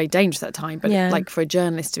Somalia was very dangerous at the time, but like for a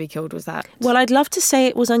journalist to be killed, was that? Well, I'd love to say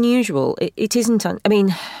it was unusual. It isn't.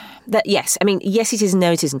 Yes, it is and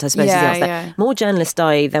no, it isn't, I suppose. That more journalists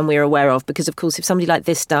die than we're aware of because, of course, if somebody like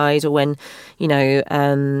this died or when,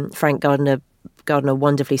 Frank Gardner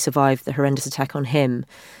wonderfully survived the horrendous attack on him,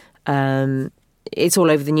 it's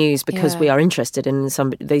all over the news because we are interested in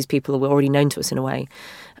these people were already known to us in a way.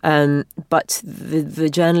 But the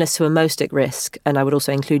journalists who are most at risk, and I would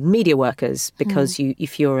also include media workers, because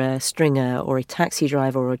if you're a stringer or a taxi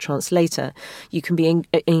driver or a translator, you can be in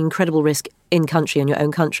incredible risk in country, in your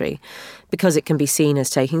own country, because it can be seen as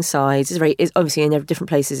taking sides. It's obviously in different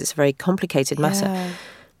places, it's a very complicated matter.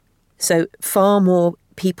 So far more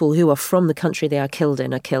people who are from the country they are killed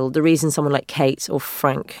in are killed. The reason someone like Kate or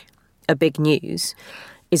Frank are big news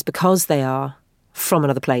is because they are from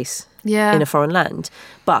another place in a foreign land.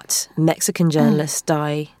 But Mexican journalists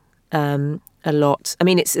die a lot. I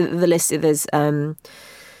mean, it's the list. There's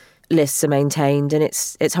lists are maintained, and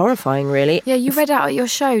it's horrifying, really. Yeah, you read out at your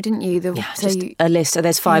show, didn't you? A list.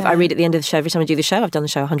 There's 5. I read at the end of the show every time I do the show. I've done the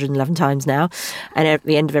show 111 times now, and at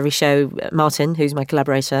the end of every show, Martin, who's my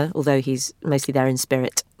collaborator, although he's mostly there in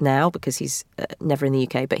spirit now because he's never in the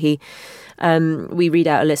UK, but we read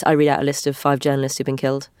out a list. I read out a list of 5 journalists who've been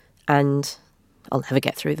killed, and I'll never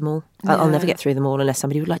get through them all. I'll never get through them all unless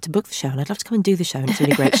somebody would like to book the show, and I'd love to come and do the show, and it's a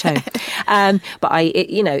really great show. But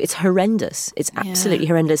it's horrendous. It's absolutely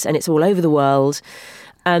horrendous, and it's all over the world.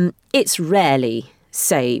 It's rarely,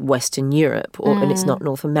 say, Western Europe, and it's not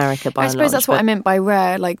North America by and large. I suppose that's what I meant by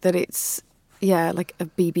rare, like that it's like a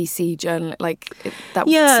BBC journal,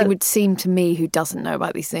 it would seem to me, who doesn't know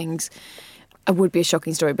about these things, it would be a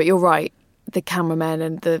shocking story. But you're right, the cameramen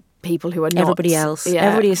and the people who are not everybody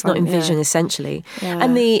is not in vision essentially.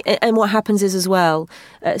 And what happens is as well,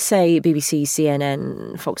 say BBC,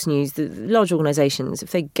 CNN, Fox News, the large organisations,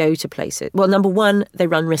 if they go to places, well, number one, they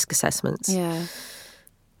run risk assessments.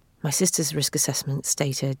 My sister's risk assessment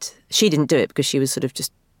stated she didn't do it because she was sort of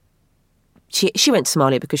just she went to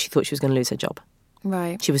Somalia because she thought she was going to lose her job.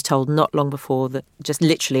 Right. She was told not long before, that just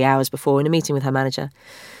literally hours before, in a meeting with her manager,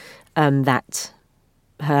 that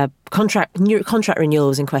her contract renewal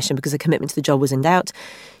was in question because her commitment to the job was in doubt.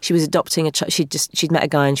 She was adopting she'd met a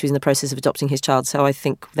guy and she was in the process of adopting his child. So I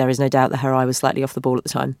think there is no doubt that her eye was slightly off the ball at the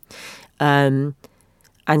time. And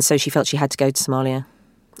so she felt she had to go to Somalia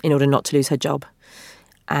in order not to lose her job.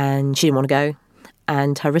 And she didn't want to go.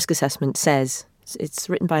 And her risk assessment says, it's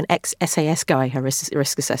written by an ex-SAS guy, her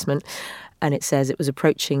risk assessment, and it says it was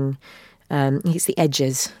approaching, it's the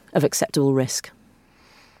edges of acceptable risk.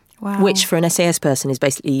 Wow. Which for an SAS person is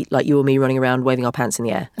basically like you or me running around waving our pants in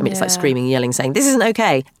the air. I mean, it's like screaming and yelling, saying, this isn't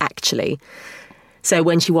okay, actually. So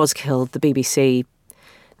when she was killed, the BBC,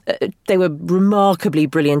 they were remarkably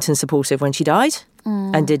brilliant and supportive when she died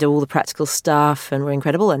and did all the practical stuff and were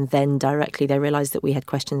incredible. And then directly they realised that we had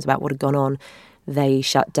questions about what had gone on. They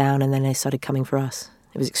shut down and then they started coming for us.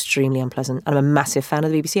 It was extremely unpleasant. I'm a massive fan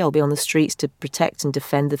of the BBC. I'll be on the streets to protect and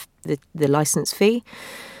defend the licence fee.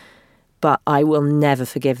 But I will never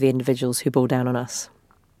forgive the individuals who bore down on us.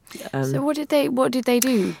 So what did they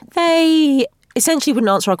do? They essentially wouldn't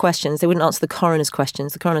answer our questions. They wouldn't answer the coroner's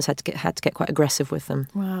questions. The coroners had to get quite aggressive with them.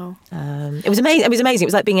 Wow. It was amazing. It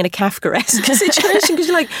was like being in a Kafkaesque situation because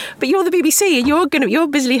you're like, but you're the BBC and you're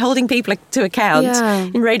busily holding people to account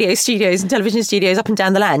in radio studios and television studios up and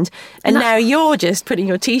down the land, and now you're just putting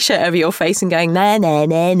your T-shirt over your face and going nah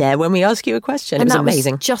when we ask you a question. And it was that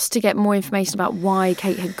amazing. Was just to get more information about why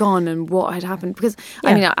Kate had gone and what had happened. Because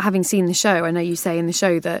I mean, having seen the show, I know you say in the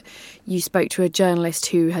show that you spoke to a journalist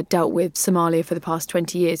who had dealt with Somalia for the past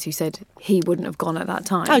 20 years who said he wouldn't have gone at that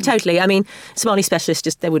time. Oh, totally. I mean, Somali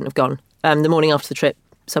specialists, they wouldn't have gone. The morning after the trip,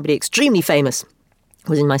 somebody extremely famous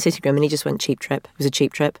was in my sitting room and he just went, cheap trip. It was a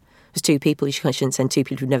cheap trip. It was two people. You shouldn't send two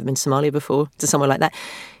people who've never been to Somalia before to somewhere like that.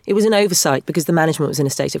 It was an oversight because the management was in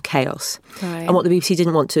a state of chaos. Right. And what the BBC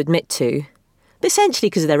didn't want to admit to, essentially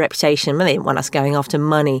because of their reputation, they didn't want us going after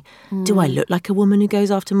money. Do I look like a woman who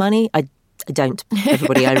goes after money? I don't,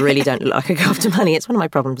 everybody. I really don't look like I go after money. It's one of my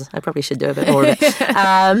problems. I probably should do a bit more of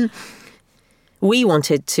it. We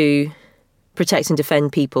wanted to protect and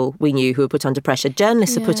defend people we knew who were put under pressure.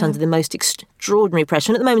 Journalists are put under the most extraordinary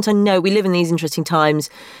pressure. And at the moment, I know we live in these interesting times.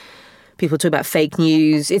 People talk about fake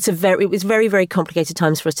news. It was very, very complicated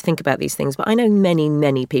times for us to think about these things. But I know many,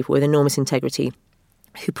 many people with enormous integrity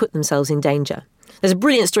who put themselves in danger. There's a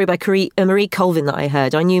brilliant story by Marie Colvin that I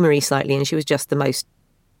heard. I knew Marie slightly, and she was just the most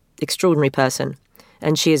extraordinary person.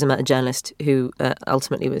 And she is a journalist who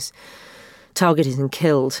ultimately was targeted and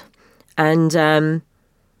killed. And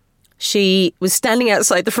she was standing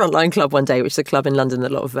outside the Frontline Club one day, which is a club in London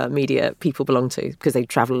that a lot of media people belong to because they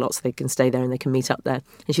travel a lot, so they can stay there and they can meet up there.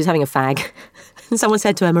 And she was having a fag. And someone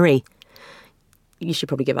said to her, Marie, you should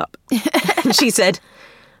probably give up. And she said,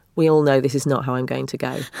 we all know this is not how I'm going to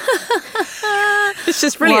go. It's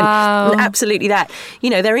just brilliant. Wow. And absolutely that.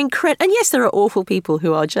 They're incredible. And yes, there are awful people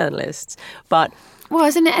who are journalists, but... Well,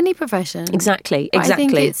 isn't it any profession? Exactly. I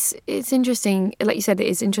think it's interesting, like you said, it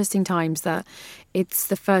is interesting times that it's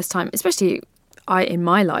the first time, especially in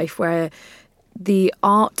my life, where the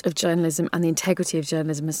art of journalism and the integrity of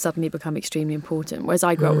journalism has suddenly become extremely important. Whereas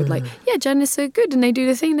I grew up with journalists are good and they do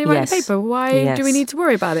the thing, they write the paper. Why do we need to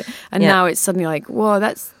worry about it? And now it's suddenly like, whoa,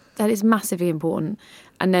 that is massively important.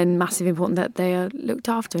 And then massively important that they are looked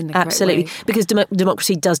after in the correct way. Because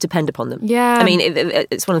democracy does depend upon them. Yeah. I mean,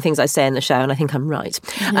 it's one of the things I say in the show, and I think I'm right.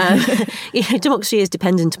 Democracy is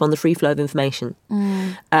dependent upon the free flow of information.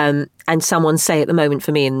 And someone say at the moment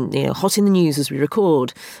for me, and hot in the news as we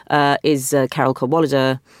record, is Carol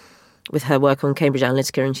Cadwalladr with her work on Cambridge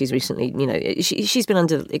Analytica, and she's recently, she's been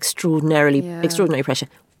under extraordinary pressure.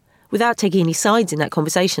 Without taking any sides in that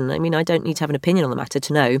conversation, I mean, I don't need to have an opinion on the matter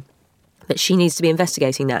to know that she needs to be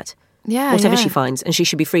investigating that. Whatever she finds, and she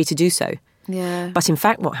should be free to do so. Yeah. But in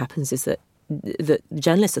fact, what happens is that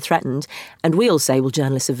journalists are threatened, and we all say, well,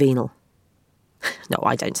 journalists are venal. No,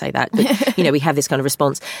 I don't say that. But, we have this kind of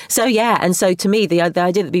response. So, and so to me, the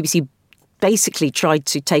idea that the BBC basically tried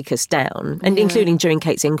to take us down, and including during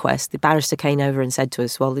Kate's inquest, the barrister came over and said to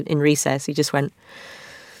us, well, in recess, he just went,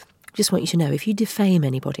 just want you to know, if you defame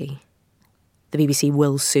anybody, the BBC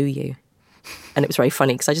will sue you. And it was very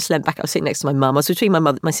funny because I just leant back. I was sitting next to my mum. I was between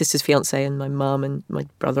my sister's fiancé and my mum, and my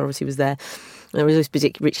brother obviously was there. And there was this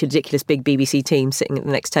ridiculous big BBC team sitting at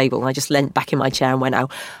the next table. And I just leant back in my chair and went,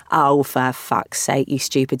 oh, for fuck's sake, you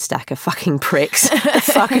stupid stack of fucking pricks.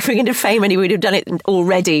 Fuck, if we can defame anybody, we'd have done it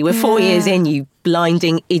already. We're 4 years in, you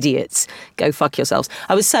blinding idiots. Go fuck yourselves.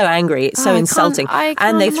 I was so angry. It's so insulting.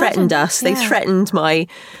 And they threatened us. They threatened my,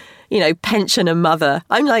 pensioner mother.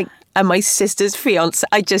 I'm like... And my sister's fiance,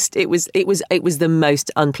 it was the most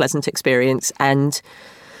unpleasant experience. And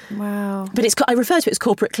wow. But I refer to it as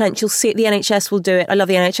corporate clench. You'll see it. The NHS will do it. I love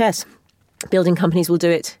the NHS. Building companies will do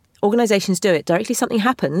it. Organisations do it. Directly something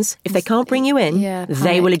happens. If they can't bring you in,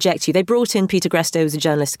 they will eject you. They brought in Peter Gresto, who was a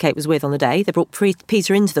journalist Kate was with on the day. They brought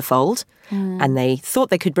Peter into the fold, and they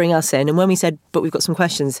thought they could bring us in. And when we said, but we've got some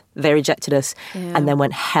questions, they rejected us and then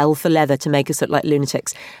went hell for leather to make us look like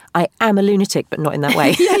lunatics. I am a lunatic, but not in that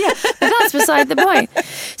way. But that's beside the point.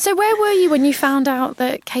 So where were you when you found out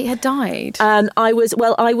that Kate had died?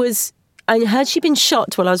 I heard she'd been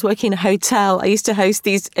shot while I was working in a hotel. I used to host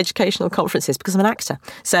these educational conferences because I'm an actor.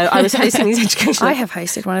 So I was hosting these educational... I have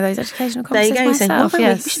hosted one of those educational conferences myself. There you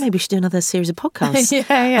go. Yes. Maybe we should do another series of podcasts.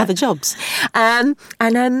 Yeah. Other jobs.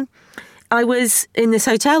 I was in this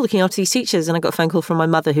hotel looking after these teachers, and I got a phone call from my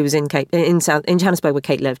mother, who was in Johannesburg, where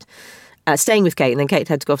Kate lived, staying with Kate, and then Kate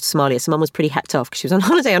had to go off to Somalia. So Mum was pretty hacked off because she was on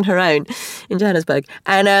holiday on her own in Johannesburg.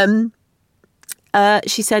 And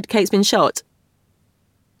she said, Kate's been shot.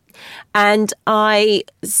 And I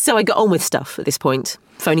got on with stuff at this point,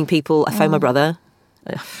 phoning people. I phoned my brother.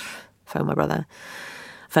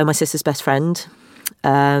 Phoned my sister's best friend,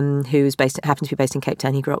 happened to be based in Cape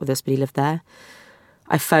Town. He grew up with us, but he lived there.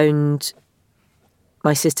 I phoned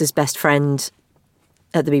my sister's best friend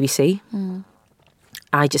at the BBC.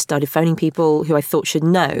 I just started phoning people who I thought should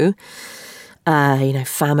know,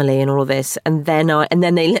 family and all of this. And then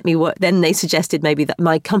they let me work. Then they suggested maybe that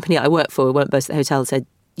my company I work for, weren't based at the hotel, said,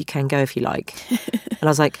 you can go if you like. And I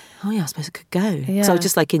was like, oh yeah, I suppose I could go. Yeah. So I was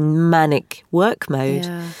just like in manic work mode.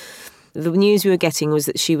 Yeah. The news we were getting was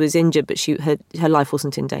that she was injured, but her life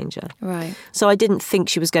wasn't in danger. Right. So I didn't think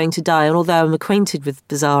she was going to die. And although I'm acquainted with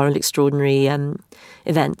bizarre and extraordinary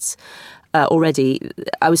events already,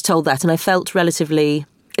 I was told that, and I felt it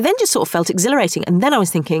then just sort of felt exhilarating. And then I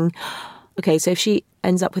was thinking, okay, so if she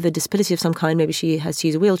ends up with a disability of some kind, maybe she has to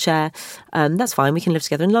use a wheelchair, that's fine. We can live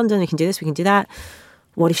together in London. We can do this, we can do that.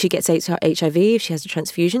 What if she gets HIV, if she has a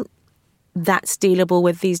transfusion? That's dealable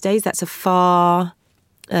with these days. That's a far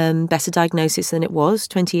better diagnosis than it was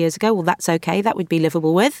 20 years ago. Well, that's okay. That would be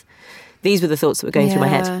livable with. These were the thoughts that were going through my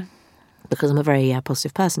head, because I'm a very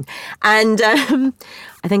positive person. And I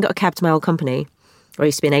then got a cab to my old company, where I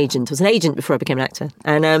used to be an agent. I was an agent before I became an actor.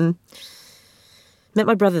 And met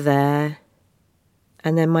my brother there.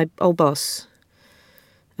 And then my old boss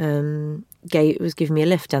was giving me a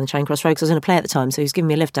lift down the Charing Cross Road, because I was in a play at the time, so he was giving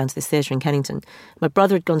me a lift down to this theatre in Kennington. My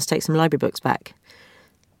brother had gone to take some library books back,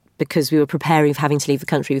 because we were preparing for having to leave the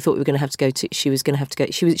country. We thought we were going to have to go to... She was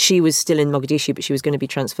still in Mogadishu, but she was going to be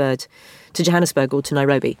transferred to Johannesburg or to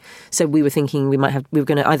Nairobi. So we were thinking we were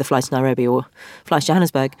going to either fly to Nairobi or fly to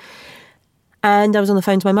Johannesburg. And I was on the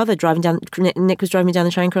phone to my mother, Nick was driving me down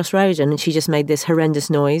the Charing Cross Road, and she just made this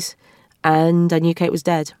horrendous noise, and I knew Kate was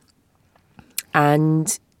dead.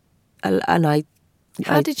 And I...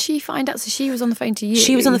 How did she find out? So she was on the phone to you?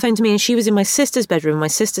 She was on the phone to me, and she was in my sister's bedroom, my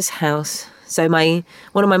sister's house. So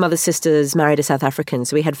one of my mother's sisters married a South African,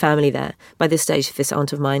 so we had family there. By this stage, this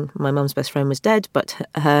aunt of mine, my mum's best friend, was dead, but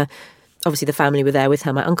obviously the family were there with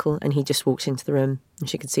her, my uncle, and he just walked into the room, and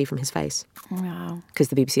she could see from his face. Wow. Because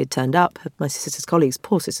the BBC had turned up. My sister's colleagues,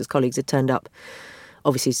 poor sister's colleagues, had turned up,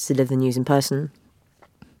 obviously to deliver the news in person.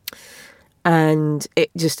 And it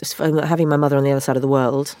just, having my mother on the other side of the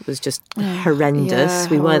world was just horrendous.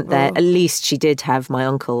 We weren't there. At least she did have my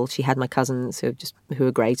uncle. She had my cousins who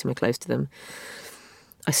were great and were close to them.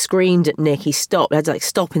 I screamed at Nick. He stopped. I had to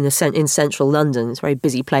stop in central London. It's a very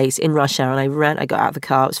busy place in rush hour. And I got out of the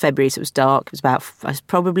car. It was February, so it was dark. It was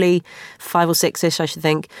probably 5 or 6-ish, I should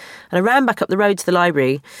think. And I ran back up the road to the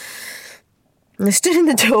library. And I stood in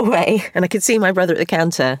the doorway, and I could see my brother at the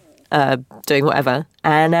counter doing whatever.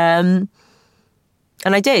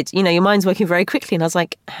 And I did. Your mind's working very quickly. And I was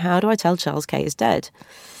like, how do I tell Charles Kate is dead?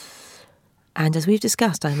 And as we've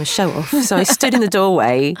discussed, I'm a show-off. So I stood in the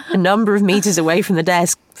doorway, a number of metres away from the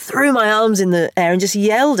desk, threw my arms in the air and just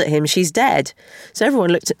yelled at him, she's dead. So everyone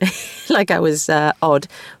looked at me like I was odd.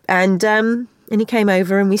 And he came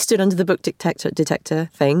over, and we stood under the book detector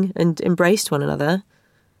thing and embraced one another.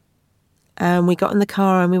 And we got in the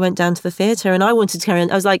car and we went down to the theatre, and I wanted to carry on.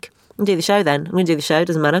 I was like, I'm going to do the show then. I'm going to do the show,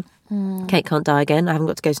 doesn't matter. Kate can't die again. I haven't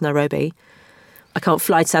got to go to Nairobi. I can't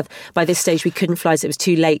fly to South... By this stage, we couldn't fly. So it was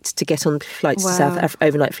too late to get on flights to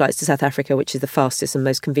overnight flights to South Africa, which is the fastest and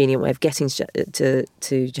most convenient way of getting to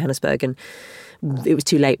Johannesburg. And it was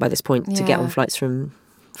too late by this point to get on flights from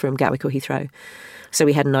Gatwick or Heathrow. So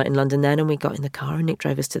we had a night in London then, and we got in the car, and Nick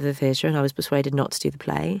drove us to the theatre, and I was persuaded not to do the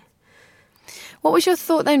play. What was your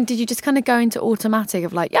thought then? Did you just kind of go into automatic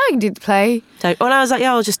of like, yeah, I can do the play? Well, I was like,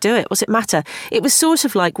 yeah, I'll just do it. What's it matter? It was sort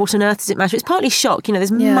of like, what on earth does it matter? It's partly shock.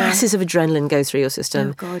 There's masses of adrenaline go through your system.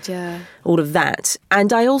 Oh, God, yeah. All of that.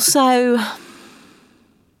 And I also...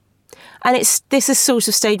 And this has sort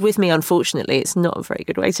of stayed with me, unfortunately. It's not a very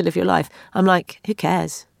good way to live your life. I'm like, who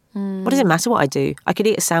cares? What does it matter what I do? I could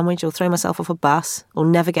eat a sandwich or throw myself off a bus or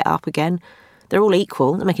never get up again. They're all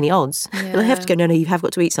equal. Don't make any odds. Yeah. And I have to go, no, you have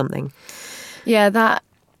got to eat something. Yeah,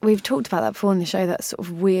 we've talked about that before in the show, that sort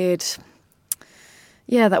of weird,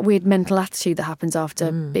 that weird mental attitude that happens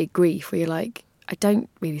after big grief, where you're like, I don't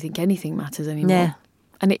really think anything matters anymore. Yeah.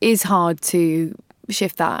 And it is hard to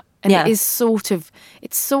shift that. And it is sort of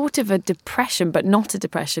a depression, but not a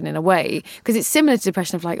depression in a way, because it's similar to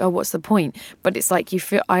depression of like, oh, what's the point? But it's like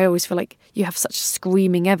I always feel like you have such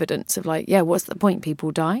screaming evidence of like, yeah, what's the point?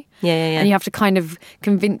 People die. Yeah. And you have to kind of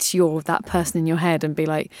convince that person in your head and be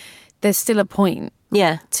like, there's still a point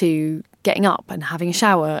to getting up and having a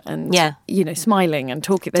shower and, smiling and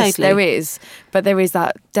talking. There is, but there is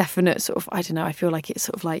that definite sort of, I don't know, I feel like it's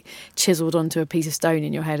sort of like chiseled onto a piece of stone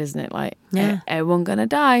in your head, isn't it? Like, everyone gonna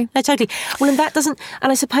die. No, totally. Well, and that doesn't,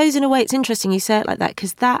 and I suppose in a way it's interesting you say it like that,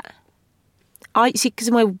 because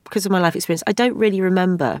because of my life experience, I don't really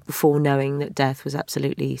remember before knowing that death was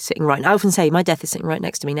absolutely sitting right. And I often say my death is sitting right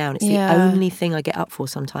next to me now, and it's the only thing I get up for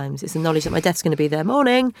sometimes. It's the knowledge that my death's going to be there.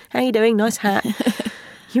 Morning, how you doing? Nice hat.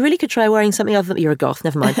 You really could try wearing something other than you're a goth.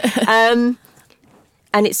 Never mind.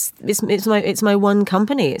 And it's my one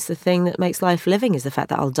company. It's the thing that makes life living, is the fact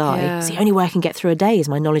that I'll die. Yeah. It's the only way I can get through a day is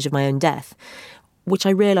my knowledge of my own death, which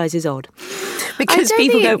I realise is odd. Because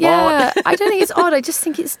people go, what? I don't think it's odd. I just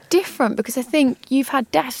think it's different, because I think you've had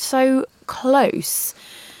death so close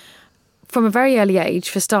from a very early age,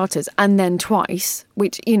 for starters, and then twice,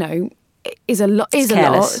 which, is a lot. Is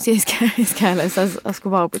careless. A lot. It's careless, as Oscar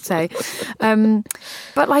Wilde would say.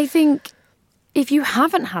 But I think if you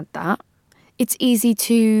haven't had that, it's easy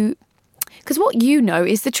to... Because what you know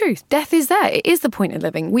is the truth. Death is there. It is the point of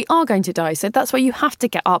living. We are going to die. So that's why you have to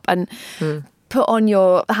get up and... put on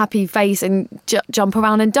your happy face and jump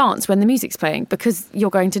around and dance when the music's playing, because you're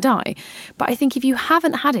going to die. But I think if you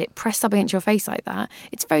haven't had it pressed up against your face like that,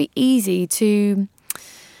 it's very easy to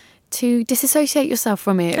disassociate yourself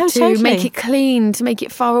from it, make it clean, to make it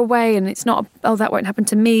far away, and it's not, that won't happen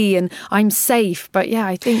to me and I'm safe. But yeah,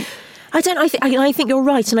 I think you're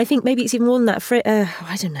right, and I think maybe it's even more than that.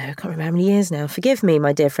 I don't know, I can't remember how many years now. Forgive me,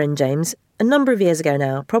 my dear friend James. A number of years ago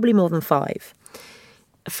now, probably more than 5.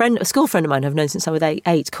 A school friend of mine I've known since I was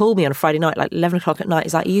 8, called me on a Friday night, like 11 o'clock at night.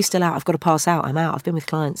 He's like, "Are you still out? I've got to pass out. I'm out. I've been with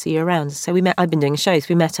clients. Are you around?" So we met. I'd been doing a show, so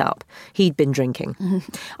we met up. He'd been drinking.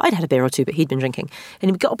 I'd had a beer or two, but he'd been drinking.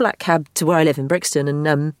 And we got a black cab to where I live in Brixton,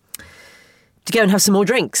 and to go and have some more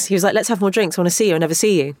drinks. He was like, "Let's have more drinks. I want to see you. I never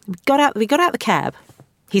see you." We got out the cab.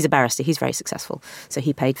 He's a barrister. He's very successful. So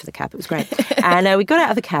he paid for the cab. It was great. And we got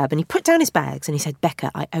out of the cab, and he put down his bags, and he said,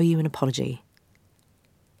 "Becca, I owe you an apology."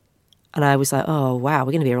 And I was like, "Oh, wow,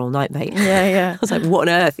 we're going to be here all night, mate." Yeah. I was like, "What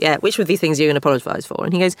on earth? Yeah, which of these things are you going to apologise for?"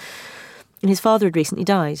 And he goes, and his father had recently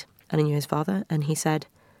died. And I knew his father. And he said,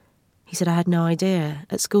 "I had no idea.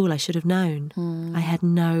 At school, I should have known. I had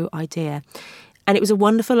no idea." And it was a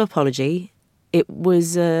wonderful apology. It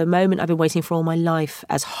was a moment I've been waiting for all my life.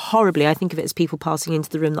 As horribly, I think of it as people passing into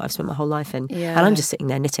the room that I've spent my whole life in. Yeah. And I'm just sitting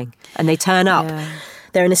there knitting. And they turn up. Yeah.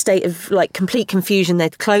 They're in a state of like complete confusion. Their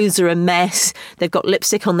clothes are a mess. They've got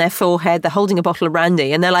lipstick on their forehead. They're holding a bottle of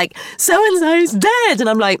brandy, and they're like, "So-and-so's dead." And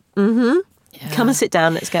I'm like, come and sit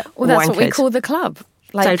down. Let's get Well, that's wankered. what we call the club.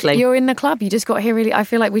 Like, totally. You're in the club. You just got here really. I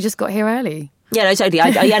feel like we just got here early. Yeah, no, totally.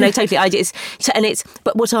 Totally.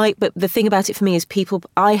 But the thing about it for me is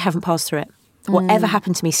I haven't passed through it. Whatever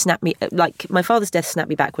happened to me snapped me, like my father's death snapped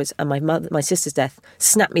me backwards, and my sister's death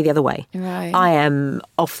snapped me the other way. Right. I am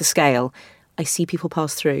off the scale. I see people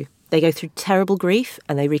pass through. They go through terrible grief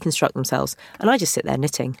and they reconstruct themselves. And I just sit there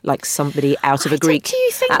knitting like somebody out of a Greek. Do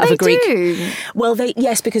you think they do? Well,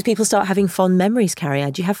 yes, because people start having fond memories,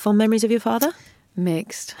 Carrie. Do you have fond memories of your father?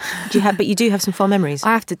 Mixed. But you do have some fond memories.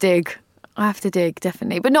 I have to dig,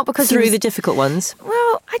 definitely. But not because through the difficult ones.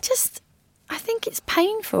 Well, I think it's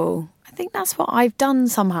painful. I think that's what I've done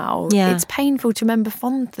somehow. Yeah. It's painful to remember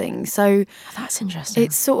fond things. So that's interesting.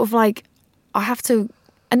 It's sort of like I have to.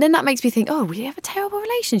 And then that makes me think, oh, we have a terrible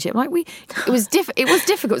relationship. Like it was difficult.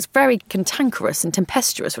 It was very cantankerous and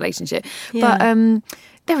tempestuous relationship. Yeah. But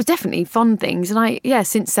there was definitely fun things. And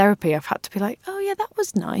since therapy, I've had to be like, oh yeah, that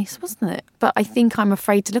was nice, wasn't it? But I think I'm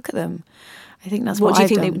afraid to look at them. I think that's what do you I've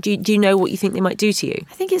think done. Do you know what you think they might do to you?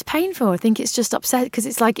 I think it's painful. I think it's just upset, because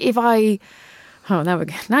it's like if I... Oh, now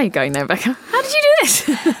you're going there, Becca. How did you do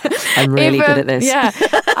this? I'm really good at this. Yeah.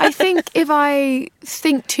 I think if I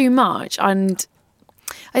think too much, and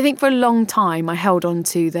I think for a long time I held on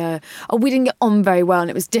to we didn't get on very well and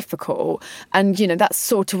it was difficult. And, that's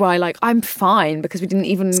sort of why, I'm fine, because we didn't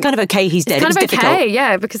even... It's kind of okay he's dead. It's kind of difficult. okay,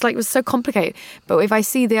 yeah, because, it was so complicated. But if I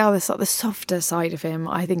see the other side, the softer side of him,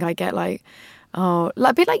 I think I get, a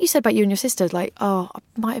bit like you said about you and your sister, I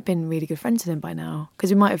might have been really good friends with him by now,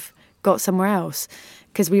 because we might have got somewhere else,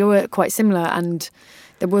 because we were quite similar, and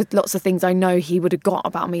there were lots of things I know he would have got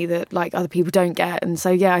about me that other people don't get. And so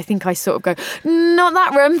yeah, I think I sort of go, not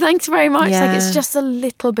that room, thanks very much. Yeah. It's just a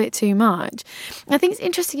little bit too much. And I think it's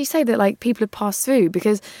interesting you say that people have passed through,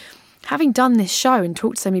 because having done this show and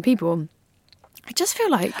talked to so many people, I just feel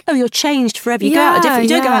like... Oh, you're changed forever. You go out you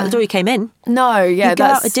don't go out the door you came in. No, yeah. You go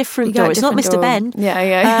out a different door. It's not Mr. door. Ben.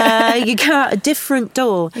 Yeah. You go out a different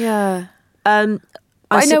door. Yeah.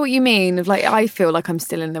 I know what you mean. I feel like I'm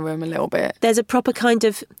still in the room a little bit. There's a proper kind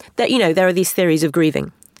of... there are these theories of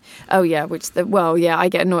grieving. Oh yeah, I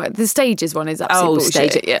get annoyed. The stages one is absolute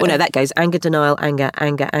bullshit. Stage. Yeah. Well, no, that goes anger, denial, anger,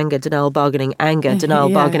 denial, bargaining, anger, denial,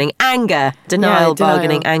 bargaining, anger, denial,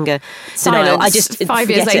 bargaining, anger, denial. I just 5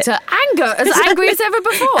 years later, anger as angry as ever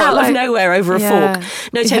before, out of nowhere over a fork.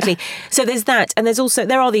 No, totally. So there's that, and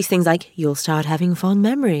there are these things like you'll start having fond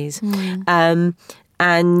memories, and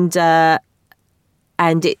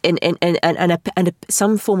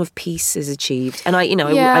some form of peace is achieved. And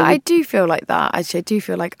I do feel like that. Actually, I do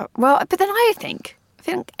feel like, well, but then I think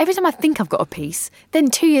every time I think I've got a peace, then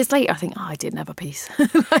 2 years later I think, I didn't have a peace. Do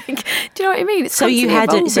you know what I mean? It's so you had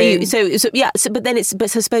evolving.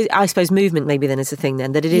 I suppose movement maybe then is the thing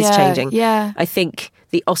then, that it is changing. Yeah. I think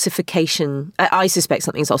the ossification, I suspect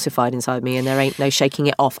something's ossified inside me and there ain't no shaking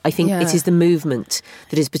it off. I think it is the movement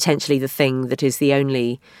that is potentially the thing that is the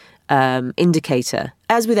only indicator,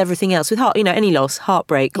 as with everything else, with any loss,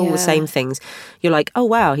 heartbreak, all the same things. You're like, oh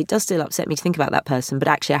wow, it does still upset me to think about that person, but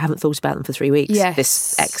actually I haven't thought about them for 3 weeks. Yes.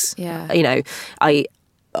 This ex,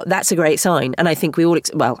 that's a great sign. And I think we all,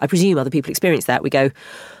 I presume other people experience that. We go,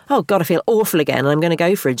 oh God, I feel awful again, and I'm going to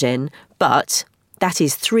go for a gin, but that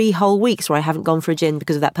is 3 whole weeks where I haven't gone for a gin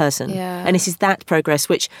because of that person. Yeah. And it is that progress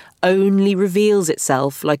which only reveals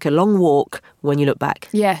itself like a long walk when you look back.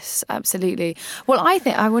 Yes, absolutely. Well,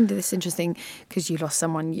 I wonder, this is interesting because you lost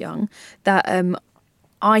someone young, that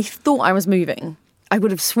I thought I was moving. I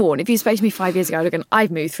would have sworn, if you spoke to me 5 years ago, I would have gone,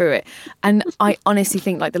 I've moved through it. And I honestly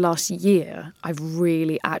think like the last year, I've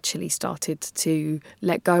really actually started to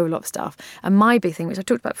let go of a lot of stuff. And my big thing, which I've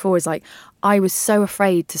talked about before, is like, I was so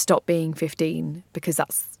afraid to stop being 15 because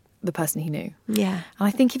that's the person he knew. Yeah. And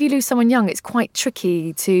I think if you lose someone young, it's quite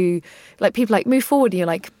tricky to, like, people like move forward and you're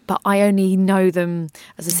like, but I only know them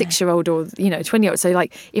as a 6-year-old or, 20-year-old. So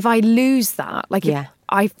like, if I lose that, like, if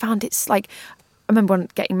I found it's like, I remember when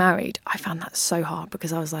getting married, I found that so hard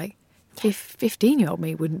because I was like, 15-year-old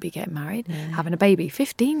me wouldn't be getting married, having a baby.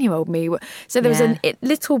 15-year-old me. So there was the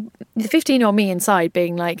 15-year-old me inside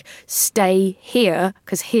being like, stay here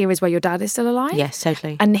because here is where your dad is still alive. Yes,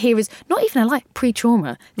 totally. And here is not even alive,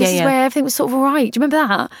 pre-trauma. This is where everything was sort of all right. Do you remember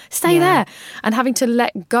that? Stay there. And having to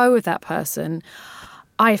let go of that person,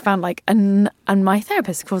 I found like, and my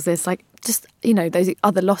therapist calls this like, just, those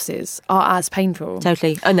other losses are as painful.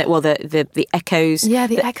 Totally. And the echoes. Yeah,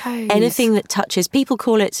 the echoes. Anything that touches. People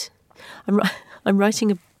call it, I'm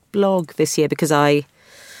writing a blog this year because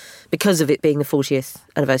of it being the 40th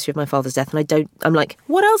anniversary of my father's death, and I'm like,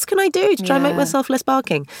 what else can I do to try and make myself less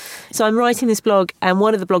barking? So I'm writing this blog, and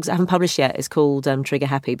one of the blogs I haven't published yet is called Trigger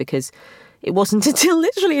Happy, because it wasn't until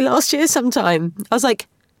literally last year sometime I was like,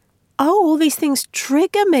 oh, all these things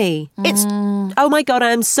trigger me. It's, oh my God,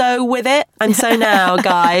 I'm so with it. I'm so now,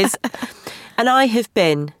 guys. And I have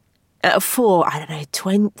been for,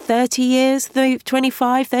 30 years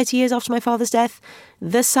after my father's death,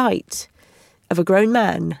 the sight of a grown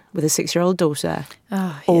man with a 6-year-old daughter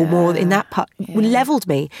or more in that pub levelled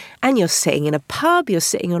me. And you're sitting in a pub, you're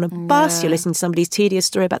sitting on a bus, you're listening to somebody's tedious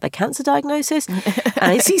story about their cancer diagnosis, and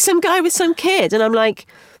I see some guy with some kid, and I'm like,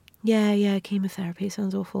 yeah, chemotherapy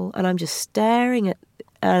sounds awful. And I'm just staring at,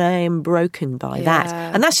 and I am broken by that.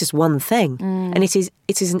 And that's just one thing. And it is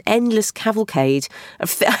an endless cavalcade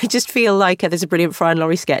of, I just feel like there's a brilliant Fry and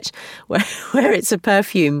Laurie sketch where it's a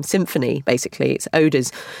perfume symphony, basically. It's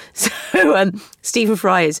odours. So Stephen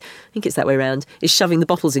Fry I think it's that way around, is shoving the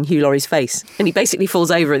bottles in Hugh Laurie's face. And he basically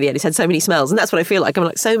falls over at the end. He's had so many smells. And that's what I feel like. I'm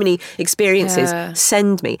like, so many experiences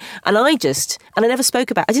send me. And I never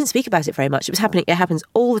spoke about, I didn't speak about it very much. It happens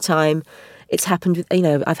all the time. It's happened with,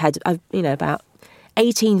 I've about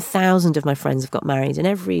 18,000 of my friends have got married, and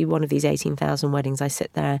every one of these 18,000 weddings I sit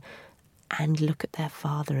there and look at their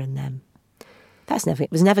father in them. It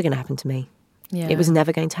was never going to happen to me. Yeah. It was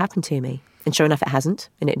never going to happen to me. And sure enough, it hasn't,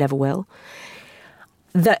 and it never will.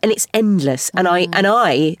 And it's endless. And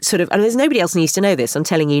I sort of, and there's nobody else needs to know this. I'm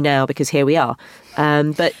telling you now because here we are.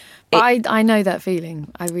 But I know that feeling.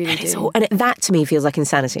 I really do. That to me feels like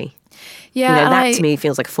insanity. Yeah. That to me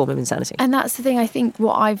feels like a form of insanity. And that's the thing, I think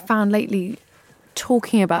what I've found lately,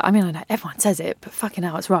 talking about, I know everyone says it, but fucking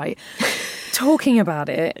hell, it's right. Talking about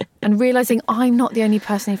it and realising I'm not the only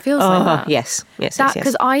person who feels like that. Yes.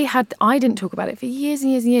 Because I didn't talk about it for years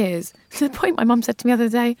and years and years. To the point my mum said to me the other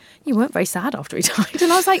day, you weren't very sad after he died.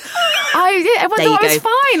 And I was like, everyone thought I was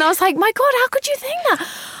fine. I was like, my God, how could you think that?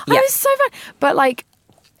 I was so fine. But like,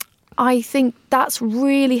 I think that's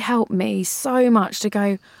really helped me so much to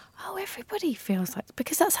go, oh, everybody feels like,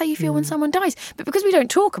 because that's how you feel when someone dies. But because we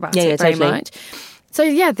don't talk about it very much. So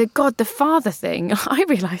the father thing, I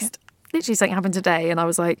realised, literally something happened today, and I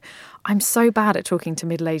was like, I'm so bad at talking to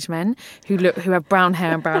middle-aged men who have brown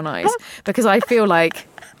hair and brown eyes, because I feel like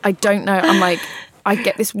I don't know. I'm like, I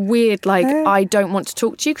get this weird, like, I don't want to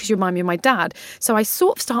talk to you because you remind me of my dad. So I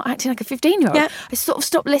sort of start acting like a 15-year-old. Yeah. I sort of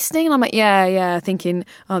stop listening and I'm like, yeah, thinking,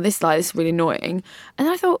 oh, this is really annoying. And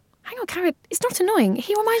then I thought, hang on, Cara, it's not annoying.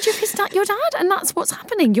 He reminds you of your dad, and that's what's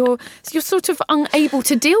happening. You're sort of unable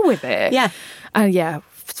to deal with it. Yeah. And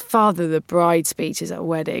father the bride speeches at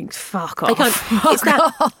weddings. Fuck off. It's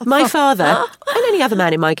that. My father, and any other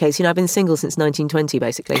man in my case, I've been single since 1920,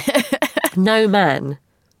 basically. No man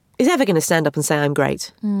is ever going to stand up and say I'm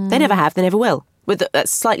great. They never have. They never will.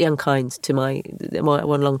 That's slightly unkind to my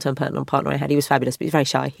one long-term partner I had. He was fabulous, but he was very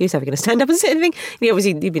shy. He was never going to stand up and say anything. He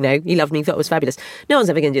obviously, he loved me, he thought I was fabulous. No one's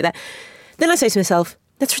ever going to do that. Then I say to myself,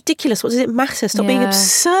 that's ridiculous. What does it matter? Stop being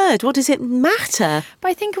absurd. What does it matter? But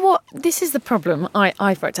I think this is the problem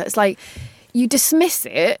I've worked out. It's like you dismiss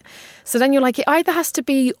it. So then you're like, it either has to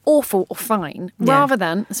be awful or fine, rather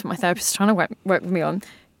than, that's what my therapist is trying to work with me on,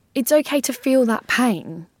 it's okay to feel that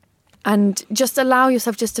pain. And just allow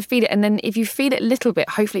yourself just to feel it. And then if you feel it a little bit,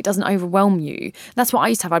 hopefully it doesn't overwhelm you. That's what I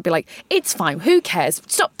used to have. I'd be like, it's fine. Who cares?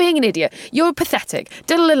 Stop being an idiot. You're pathetic.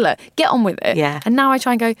 Get on with it. Yeah. And now I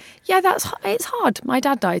try and go, it's hard. My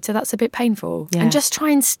dad died, so that's a bit painful. Yeah. And just try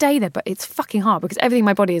and stay there. But it's fucking hard because everything in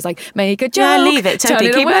my body is like, make a joke. Yeah, leave it.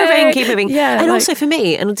 Totally. Keep moving. Yeah. And also for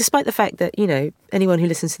me, and despite the fact that, anyone who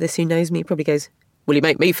listens to this who knows me probably goes, will you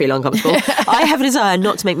make me feel uncomfortable? I have a desire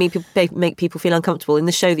not to make people feel uncomfortable. In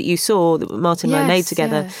the show that you saw that Martin and I made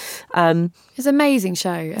together. Yeah. It's an amazing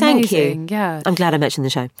show. Thank you. Yeah. I'm glad I mentioned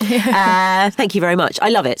the show. Thank you very much. I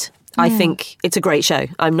love it. I think it's a great show.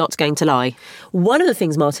 I'm not going to lie. One of the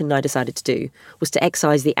things Martin and I decided to do was to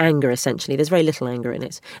excise the anger, essentially. There's very little anger in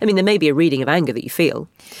it. I mean, there may be a reading of anger that you feel.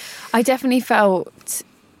 I definitely felt...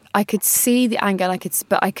 I could see the anger,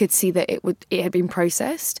 but I could see that it had been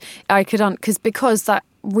processed. Because that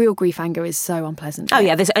real grief anger is so unpleasant. Oh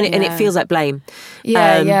yeah, and it feels like blame.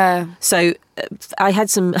 Yeah. So I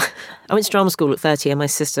went to drama school at 30, and my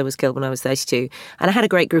sister was killed when I was 32, and I had a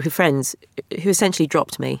great group of friends who essentially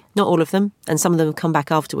dropped me. Not all of them, and some of them have come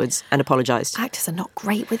back afterwards and apologised. Actors are not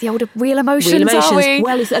great with the older real emotions. Are we?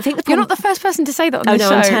 Well, I think you're not the first person to say that on the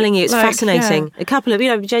show. I'm telling you, it's fascinating. Yeah. A couple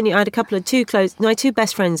of, Jenny, I had my two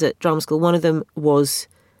best friends at drama school. One of them was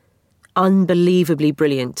unbelievably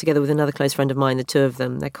brilliant, together with another close friend of mine, the two of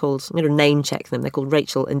them. They're called, I'm going to name check them, they're called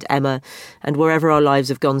Rachel and Emma, and wherever our lives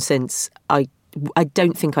have gone since, I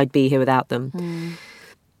don't think I'd be here without them.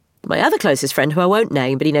 My other closest friend, who I won't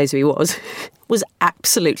name, but he knows who he was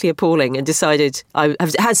absolutely appalling and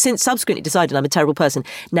has since subsequently decided I'm a terrible person.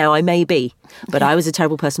 Now I may be, but I was a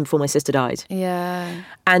terrible person before my sister died. Yeah.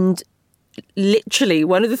 And literally,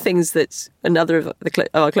 one of the things that another of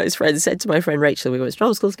our close friends said to my friend Rachel, we were at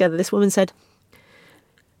drama school together, this woman said,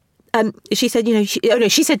 she said,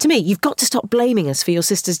 she said to me, you've got to stop blaming us for your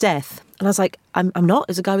sister's death. And I was like, I'm not.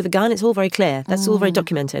 As a guy with a gun, it's all very clear. That's all very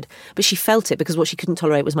documented. But she felt it because what she couldn't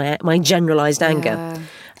tolerate was my generalised anger. Yeah.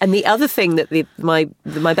 And the other thing that my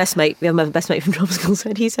best mate from drama school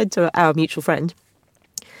said, he said to our mutual friend,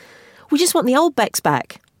 we just want the old Becks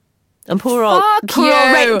back. And poor old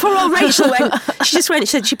Rachel went.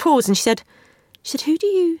 She paused and she said, who do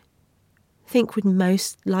you think would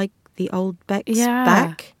most like the old Becks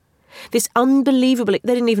back? This unbelievable.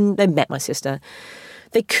 They met my sister.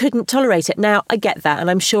 They couldn't tolerate it. Now, I get that, and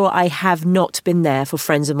I'm sure I have not been there for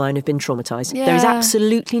friends of mine who've been traumatised. Yeah. There is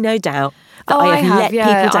absolutely no doubt that I have let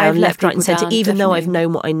people down left, right and centre, even though I've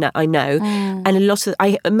known what I know. And most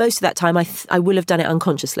of that time, I will have done it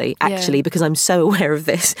unconsciously, actually, because I'm so aware of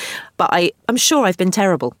this. But I'm sure I've been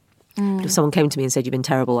terrible. But if someone came to me and said, you've been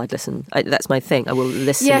terrible, I'd listen. That's my thing. I will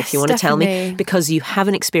listen if you want to tell me. Because you have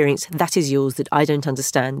an experience that is yours that I don't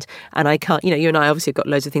understand. And I can't, you and I obviously have got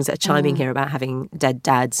loads of things that are chiming here about having dead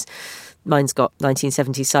dads. Mine's got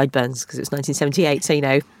 1970s sideburns because it was 1978.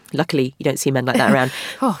 So, luckily you don't see men like that around.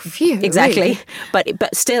 Oh, phew. Exactly. Really?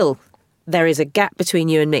 But still, there is a gap between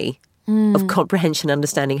you and me. Of comprehension,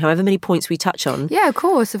 understanding, however many points we touch on. Yeah, of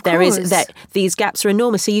course. There is that these gaps are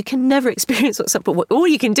enormous, so you can never experience what's up. But all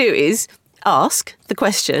you can do is ask the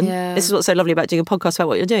question. Yeah. This is what's so lovely about doing a podcast about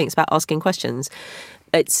what you're doing. It's about asking questions.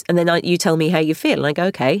 And then you tell me how you feel, and I go,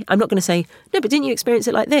 okay. I'm not going to say, no, but didn't you experience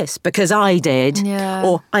it like this? Because I did. Yeah.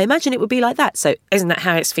 Or I imagine it would be like that. So isn't that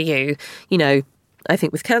how it's for you? I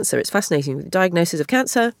think with cancer, it's fascinating. With the diagnosis of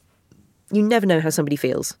cancer, you never know how somebody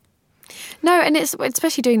feels. No, and it's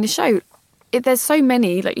especially doing the show. There's so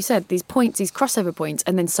many, like you said, these points, these crossover points,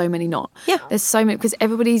 and then so many not. Yeah. There's so many, because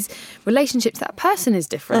everybody's relationship to that person is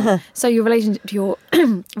different. Uh-huh. So your relationship to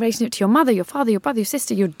your mother, your father, your brother, your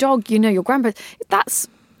sister, your dog, your grandparents, that's...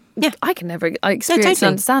 Yeah. I can never experience and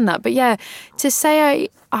understand that. But to say,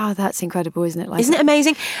 that's incredible, isn't it? Isn't it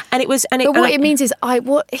amazing? And it was... But what it means is,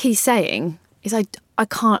 what he's saying... is I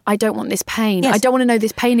don't want this pain. Yes. I don't want to know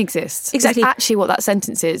this pain exists. Exactly. It's actually what that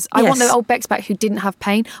sentence is. I want Yes. the old Bex back who didn't have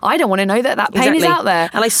pain. I don't want to know that pain is out there.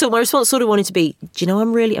 And my response sort of wanted to be, do you know,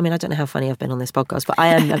 I don't know how funny I've been on this podcast, but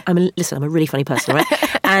I'm a really funny person, right?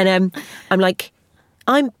 And I'm like,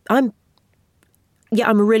 I'm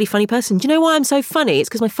a really funny person. Do you know why I'm so funny? It's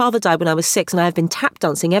because my father died when I was 6 and I have been tap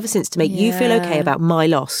dancing ever since to make you feel okay about my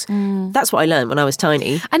loss. That's what I learned when I was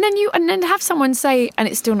tiny. And then have someone say, and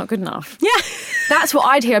it's still not good enough. Yeah. That's what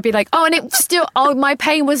I'd hear. I'd be like, and it still, my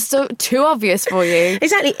pain was so, too obvious for you.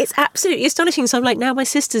 Exactly. It's absolutely astonishing. So I'm like, now my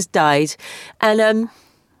sister's died. And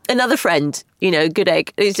another friend, good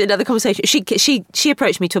egg, it's another conversation. She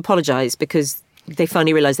approached me to apologise because they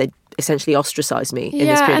finally realised they'd essentially ostracised me in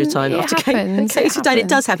this period of time after Katie died. It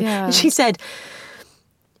does happen. Yeah. And she said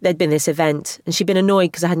there'd been this event and she'd been annoyed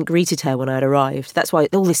because I hadn't greeted her when I had arrived. That's why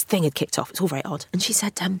all this thing had kicked off. It's all very odd. And she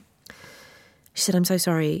said, I'm so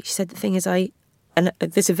sorry. She said, the thing is,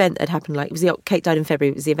 this event had happened, Kate died in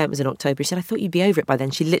February, the event was in October. She said, I thought you'd be over it by then.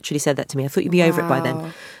 She literally said that to me. I thought you'd be over it by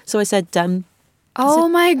then. So I said, oh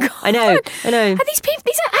my God. I know. And these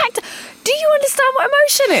are actors. Do you understand what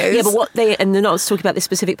emotion is? Yeah, but they're not talking about this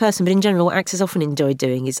specific person, but in general, what actors often enjoy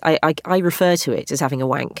doing is, I refer to it as having a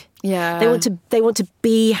wank. Yeah. They want to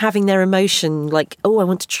be having their emotion, like, I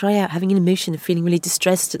want to try out having an emotion of feeling really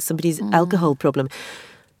distressed at somebody's alcohol problem.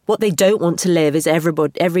 What they don't want to live is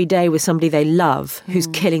every day with somebody they love who's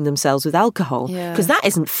killing themselves with alcohol. Because that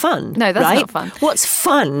isn't fun. No, that's right? not fun. What's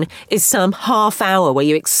fun is some half hour where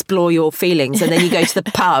you explore your feelings and then you go to the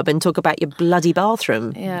pub and talk about your bloody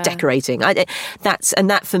bathroom decorating.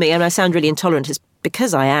 That for me, and I sound really intolerant, it's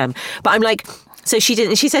because I am. But I'm like, so she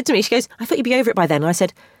didn't. She said to me, she goes, I thought you'd be over it by then. And I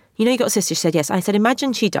said, you know, you got a sister? She said, yes. I said,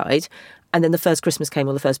 imagine she died and then the first Christmas came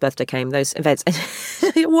or the first birthday came, those events. And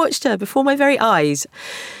I watched her before my very eyes.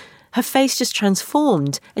 Her face just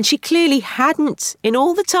transformed. And she clearly hadn't, in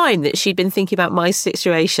all the time that she'd been thinking about my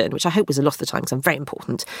situation, which I hope was a lot of the time because I'm very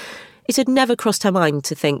important, it had never crossed her mind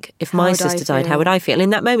to think, if my sister died, how would I feel? And in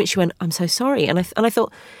that moment she went, I'm so sorry. And I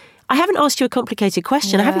thought, I haven't asked you a complicated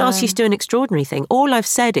question. I haven't asked you to do an extraordinary thing. All I've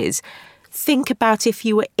said is, think about if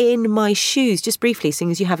you were in my shoes, just briefly,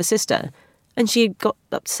 seeing as you have a sister. And she got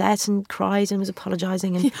upset and cried and was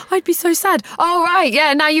apologising. And I'd be so sad. Oh, right,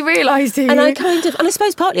 yeah, now you realise it. And I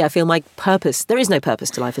suppose partly I feel my purpose, there is no purpose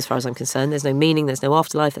to life as far as I'm concerned. There's no meaning, there's no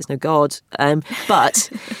afterlife, there's no God. But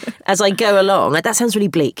as I go along, that sounds really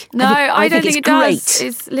bleak. No, I don't think it great. does.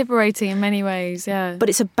 It's liberating in many ways, yeah. But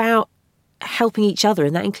it's about helping each other,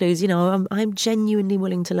 and that includes, I'm genuinely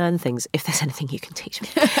willing to learn things if there's anything you can teach me.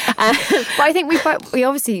 But I think we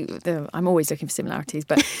obviously, I'm always looking for similarities,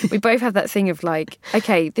 but we both have that thing of like,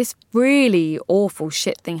 okay, this really awful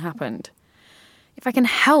shit thing happened. If I can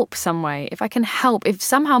help some way, if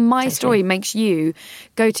somehow my story makes you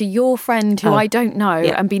go to your friend who I don't know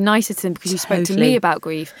and be nicer to them because you spoke to me about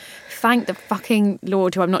grief, thank the fucking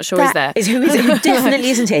Lord who I'm not sure is there. Who definitely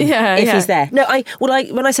isn't him if he's there. No,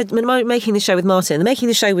 when I said making the show with Martin, making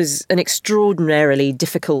the show was an extraordinarily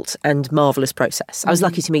difficult and marvellous process. I was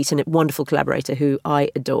lucky to meet a wonderful collaborator who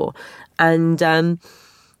I adore. And I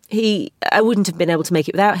wouldn't have been able to make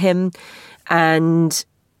it without him. And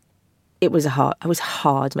it was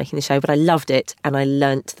hard making the show, but I loved it. And I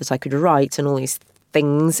learnt that I could write and all these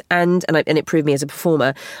things, and it proved me as a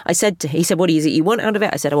performer. He said, what is it you want out of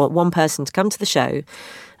it? I said, I want one person to come to the show,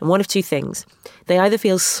 and one of two things. They either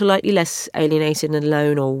feel slightly less alienated and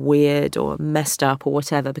alone or weird or messed up or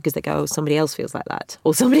whatever because they go, somebody else feels like that.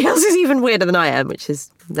 Or somebody else is even weirder than I am,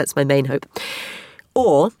 that's my main hope.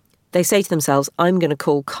 Or they say to themselves, I'm going to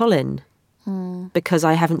call Colin because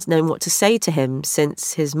I haven't known what to say to him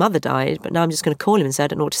since his mother died, but now I'm just going to call him and say, I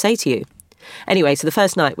don't know what to say to you. Anyway, so the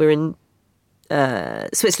first night we're in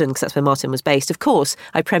Switzerland, because that's where Martin was based. Of course,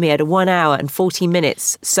 I premiered a 1 hour and 40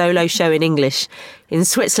 minutes solo show in English in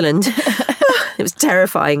Switzerland. It was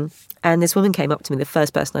terrifying. And this woman came up to me, the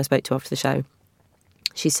first person I spoke to after the show.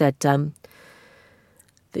 She said that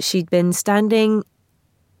she'd been standing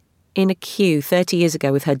in a queue 30 years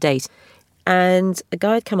ago with her date, and a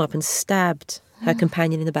guy had come up and stabbed her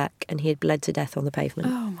companion in the back, and he had bled to death on the pavement.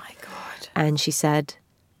 Oh my God. And she said,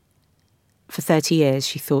 for 30 years,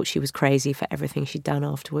 she thought she was crazy for everything she'd done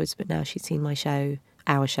afterwards, but now she'd seen my show,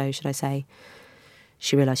 our show, should I say,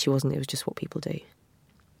 she realised she wasn't. It was just what people do.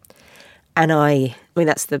 And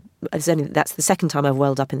that's the second time I've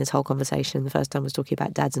welled up in this whole conversation. The first time was talking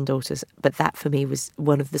about dads and daughters, but that for me was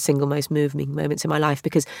one of the single most moving moments in my life,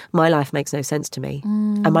 because my life makes no sense to me,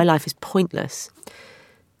 and my life is pointless.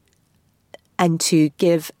 And to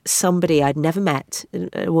give somebody I'd never met,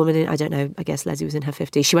 a woman, I don't know, I guess Leslie was in her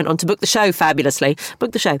 50s. She went on to book the show fabulously.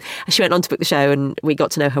 She went on to book the show and we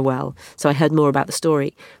got to know her well. So I heard more about the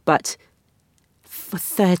story. But for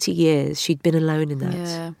 30 years, she'd been alone in that.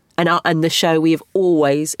 Yeah. And the show, we have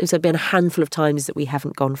always, there's been a handful of times that we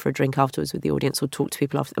haven't gone for a drink afterwards with the audience or talked to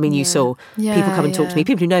people after. I mean, you saw people come and talk to me,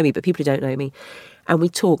 people who know me, but people who don't know me. And we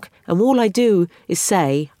talk. And all I do is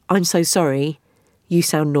say, I'm so sorry, you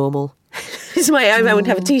sound normal. I would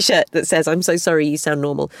have a T-shirt that says, I'm so sorry, you sound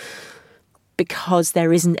normal. Because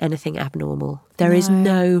there isn't anything abnormal. There is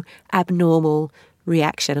no abnormal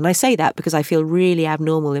reaction. And I say that because I feel really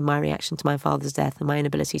abnormal in my reaction to my father's death and my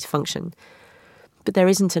inability to function. But there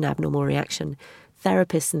isn't an abnormal reaction.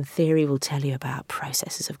 Therapists in theory will tell you about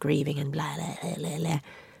processes of grieving and blah, blah, blah, blah, blah.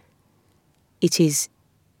 It is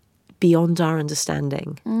beyond our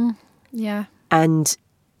understanding. Yeah. And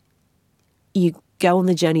you go on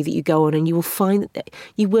the journey that you go on and you will find that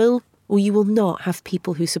you will or you will not have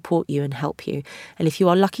people who support you and help you. And if you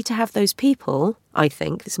are lucky to have those people, I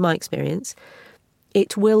think, this is my experience,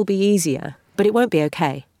 it will be easier, but it won't be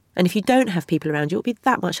okay. And if you don't have people around you, it'll be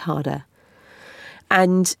that much harder.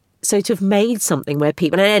 And so to have made something where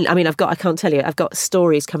people, and I mean, I can't tell you, I've got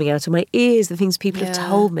stories coming out of my ears, the things people have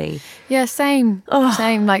told me. Yeah, same.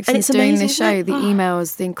 Same. Like since doing this show, the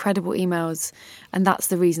emails, the incredible emails. And that's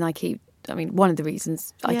the reason one of the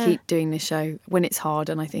reasons I keep doing this show when it's hard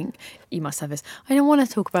and I think, you must have this, I don't want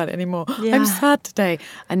to talk about it anymore. Yeah. I'm sad today.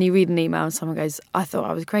 And you read an email and someone goes, I thought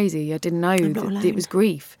I was crazy. I didn't know that it was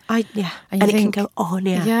grief. And it can go on,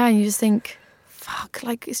 Yeah, and you just think, fuck,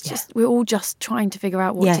 like it's just, we're all just trying to figure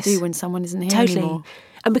out what to do when someone isn't here anymore.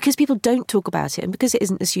 And because people don't talk about it and because it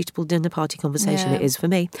isn't a suitable dinner party conversation, it is for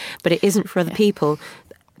me, but it isn't for other people.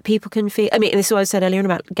 People can feel, I mean, this is what I said earlier on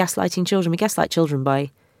about gaslighting children. We gaslight children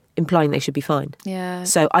by implying they should be fine. Yeah.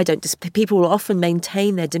 So people will often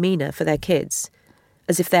maintain their demeanour for their kids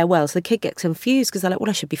as if they're well. So the kid gets confused because they're like, well,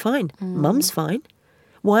 I should be fine. Mum's fine.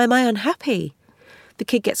 Why am I unhappy? The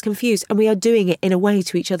kid gets confused and we are doing it in a way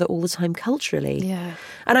to each other all the time culturally. Yeah.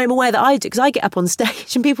 And I'm aware that I do, because I get up on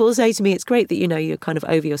stage and people will say to me, it's great that, you're kind of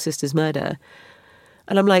over your sister's murder.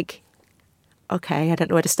 And I'm like, okay, I don't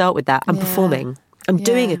know where to start with that. I'm performing. I'm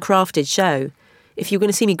doing a crafted show. If you're going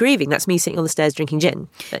to see me grieving, that's me sitting on the stairs drinking gin.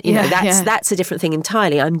 That's a different thing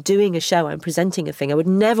entirely. I'm doing a show. I'm presenting a thing. I would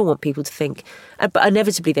never want people to think, but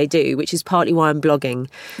inevitably they do, which is partly why I'm blogging.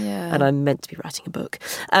 Yeah. And I'm meant to be writing a book.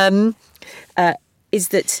 Is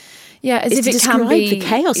that as if it can be the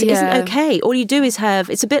chaos. It isn't okay. All you do is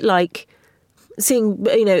it's a bit like seeing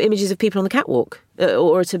images of people on the catwalk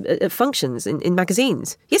or at functions in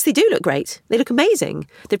magazines. Yes, they do look great. They look amazing.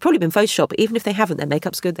 They've probably been photoshopped, but even if they haven't, their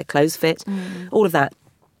makeup's good, their clothes fit, all of that.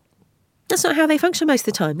 That's not how they function most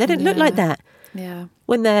of the time. They don't look like that. Yeah.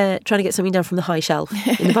 When they're trying to get something down from the high shelf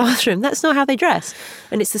in the bathroom, that's not how they dress.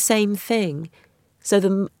 And it's the same thing.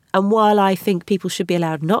 And while I think people should be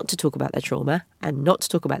allowed not to talk about their trauma and not to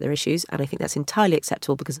talk about their issues, and I think that's entirely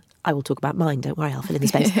acceptable because I will talk about mine, don't worry, I'll fill in the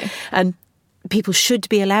space. People should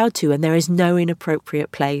be allowed to, and there is no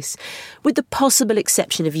inappropriate place, with the possible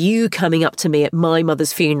exception of you coming up to me at my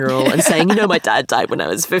mother's funeral and saying, my dad died when I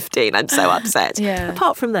was 15, I'm so upset. Yeah.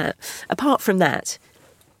 Apart from that,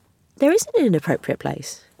 there isn't an inappropriate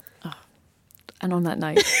place. Oh. And on that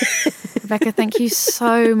note, Rebecca, thank you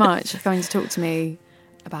so much for coming to talk to me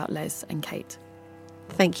about Les and Kate.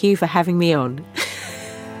 Thank you for having me on.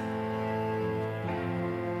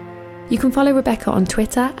 You can follow Rebecca on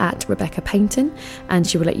Twitter at Rebecca Payton, and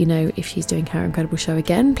she will let you know if she's doing her incredible show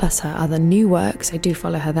again, plus her other new work, so do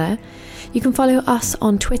follow her there. You can follow us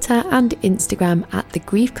on Twitter and Instagram at The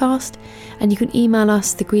Griefcast, and you can email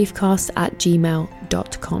us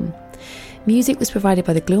thegriefcast@gmail.com. Music was provided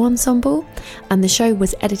by the Glue Ensemble, and the show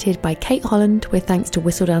was edited by Kate Holland with thanks to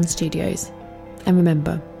Whistledown Studios. And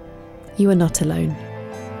remember, you are not alone.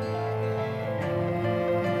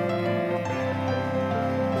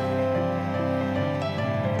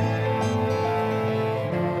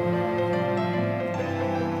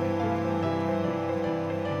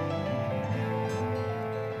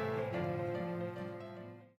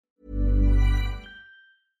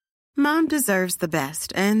 Mom deserves the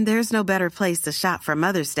best, and there's no better place to shop for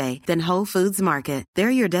Mother's Day than Whole Foods Market.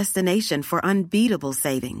 They're your destination for unbeatable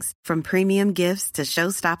savings, from premium gifts to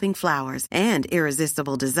show-stopping flowers and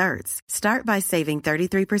irresistible desserts. Start by saving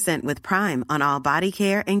 33% with Prime on all body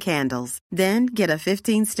care and candles. Then get a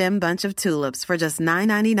 15-stem bunch of tulips for just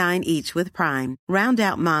 $9.99 each with Prime. Round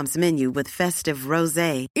out Mom's menu with festive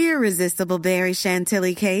rosé, irresistible berry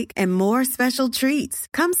chantilly cake, and more special treats.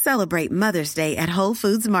 Come celebrate Mother's Day at Whole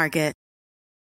Foods Market.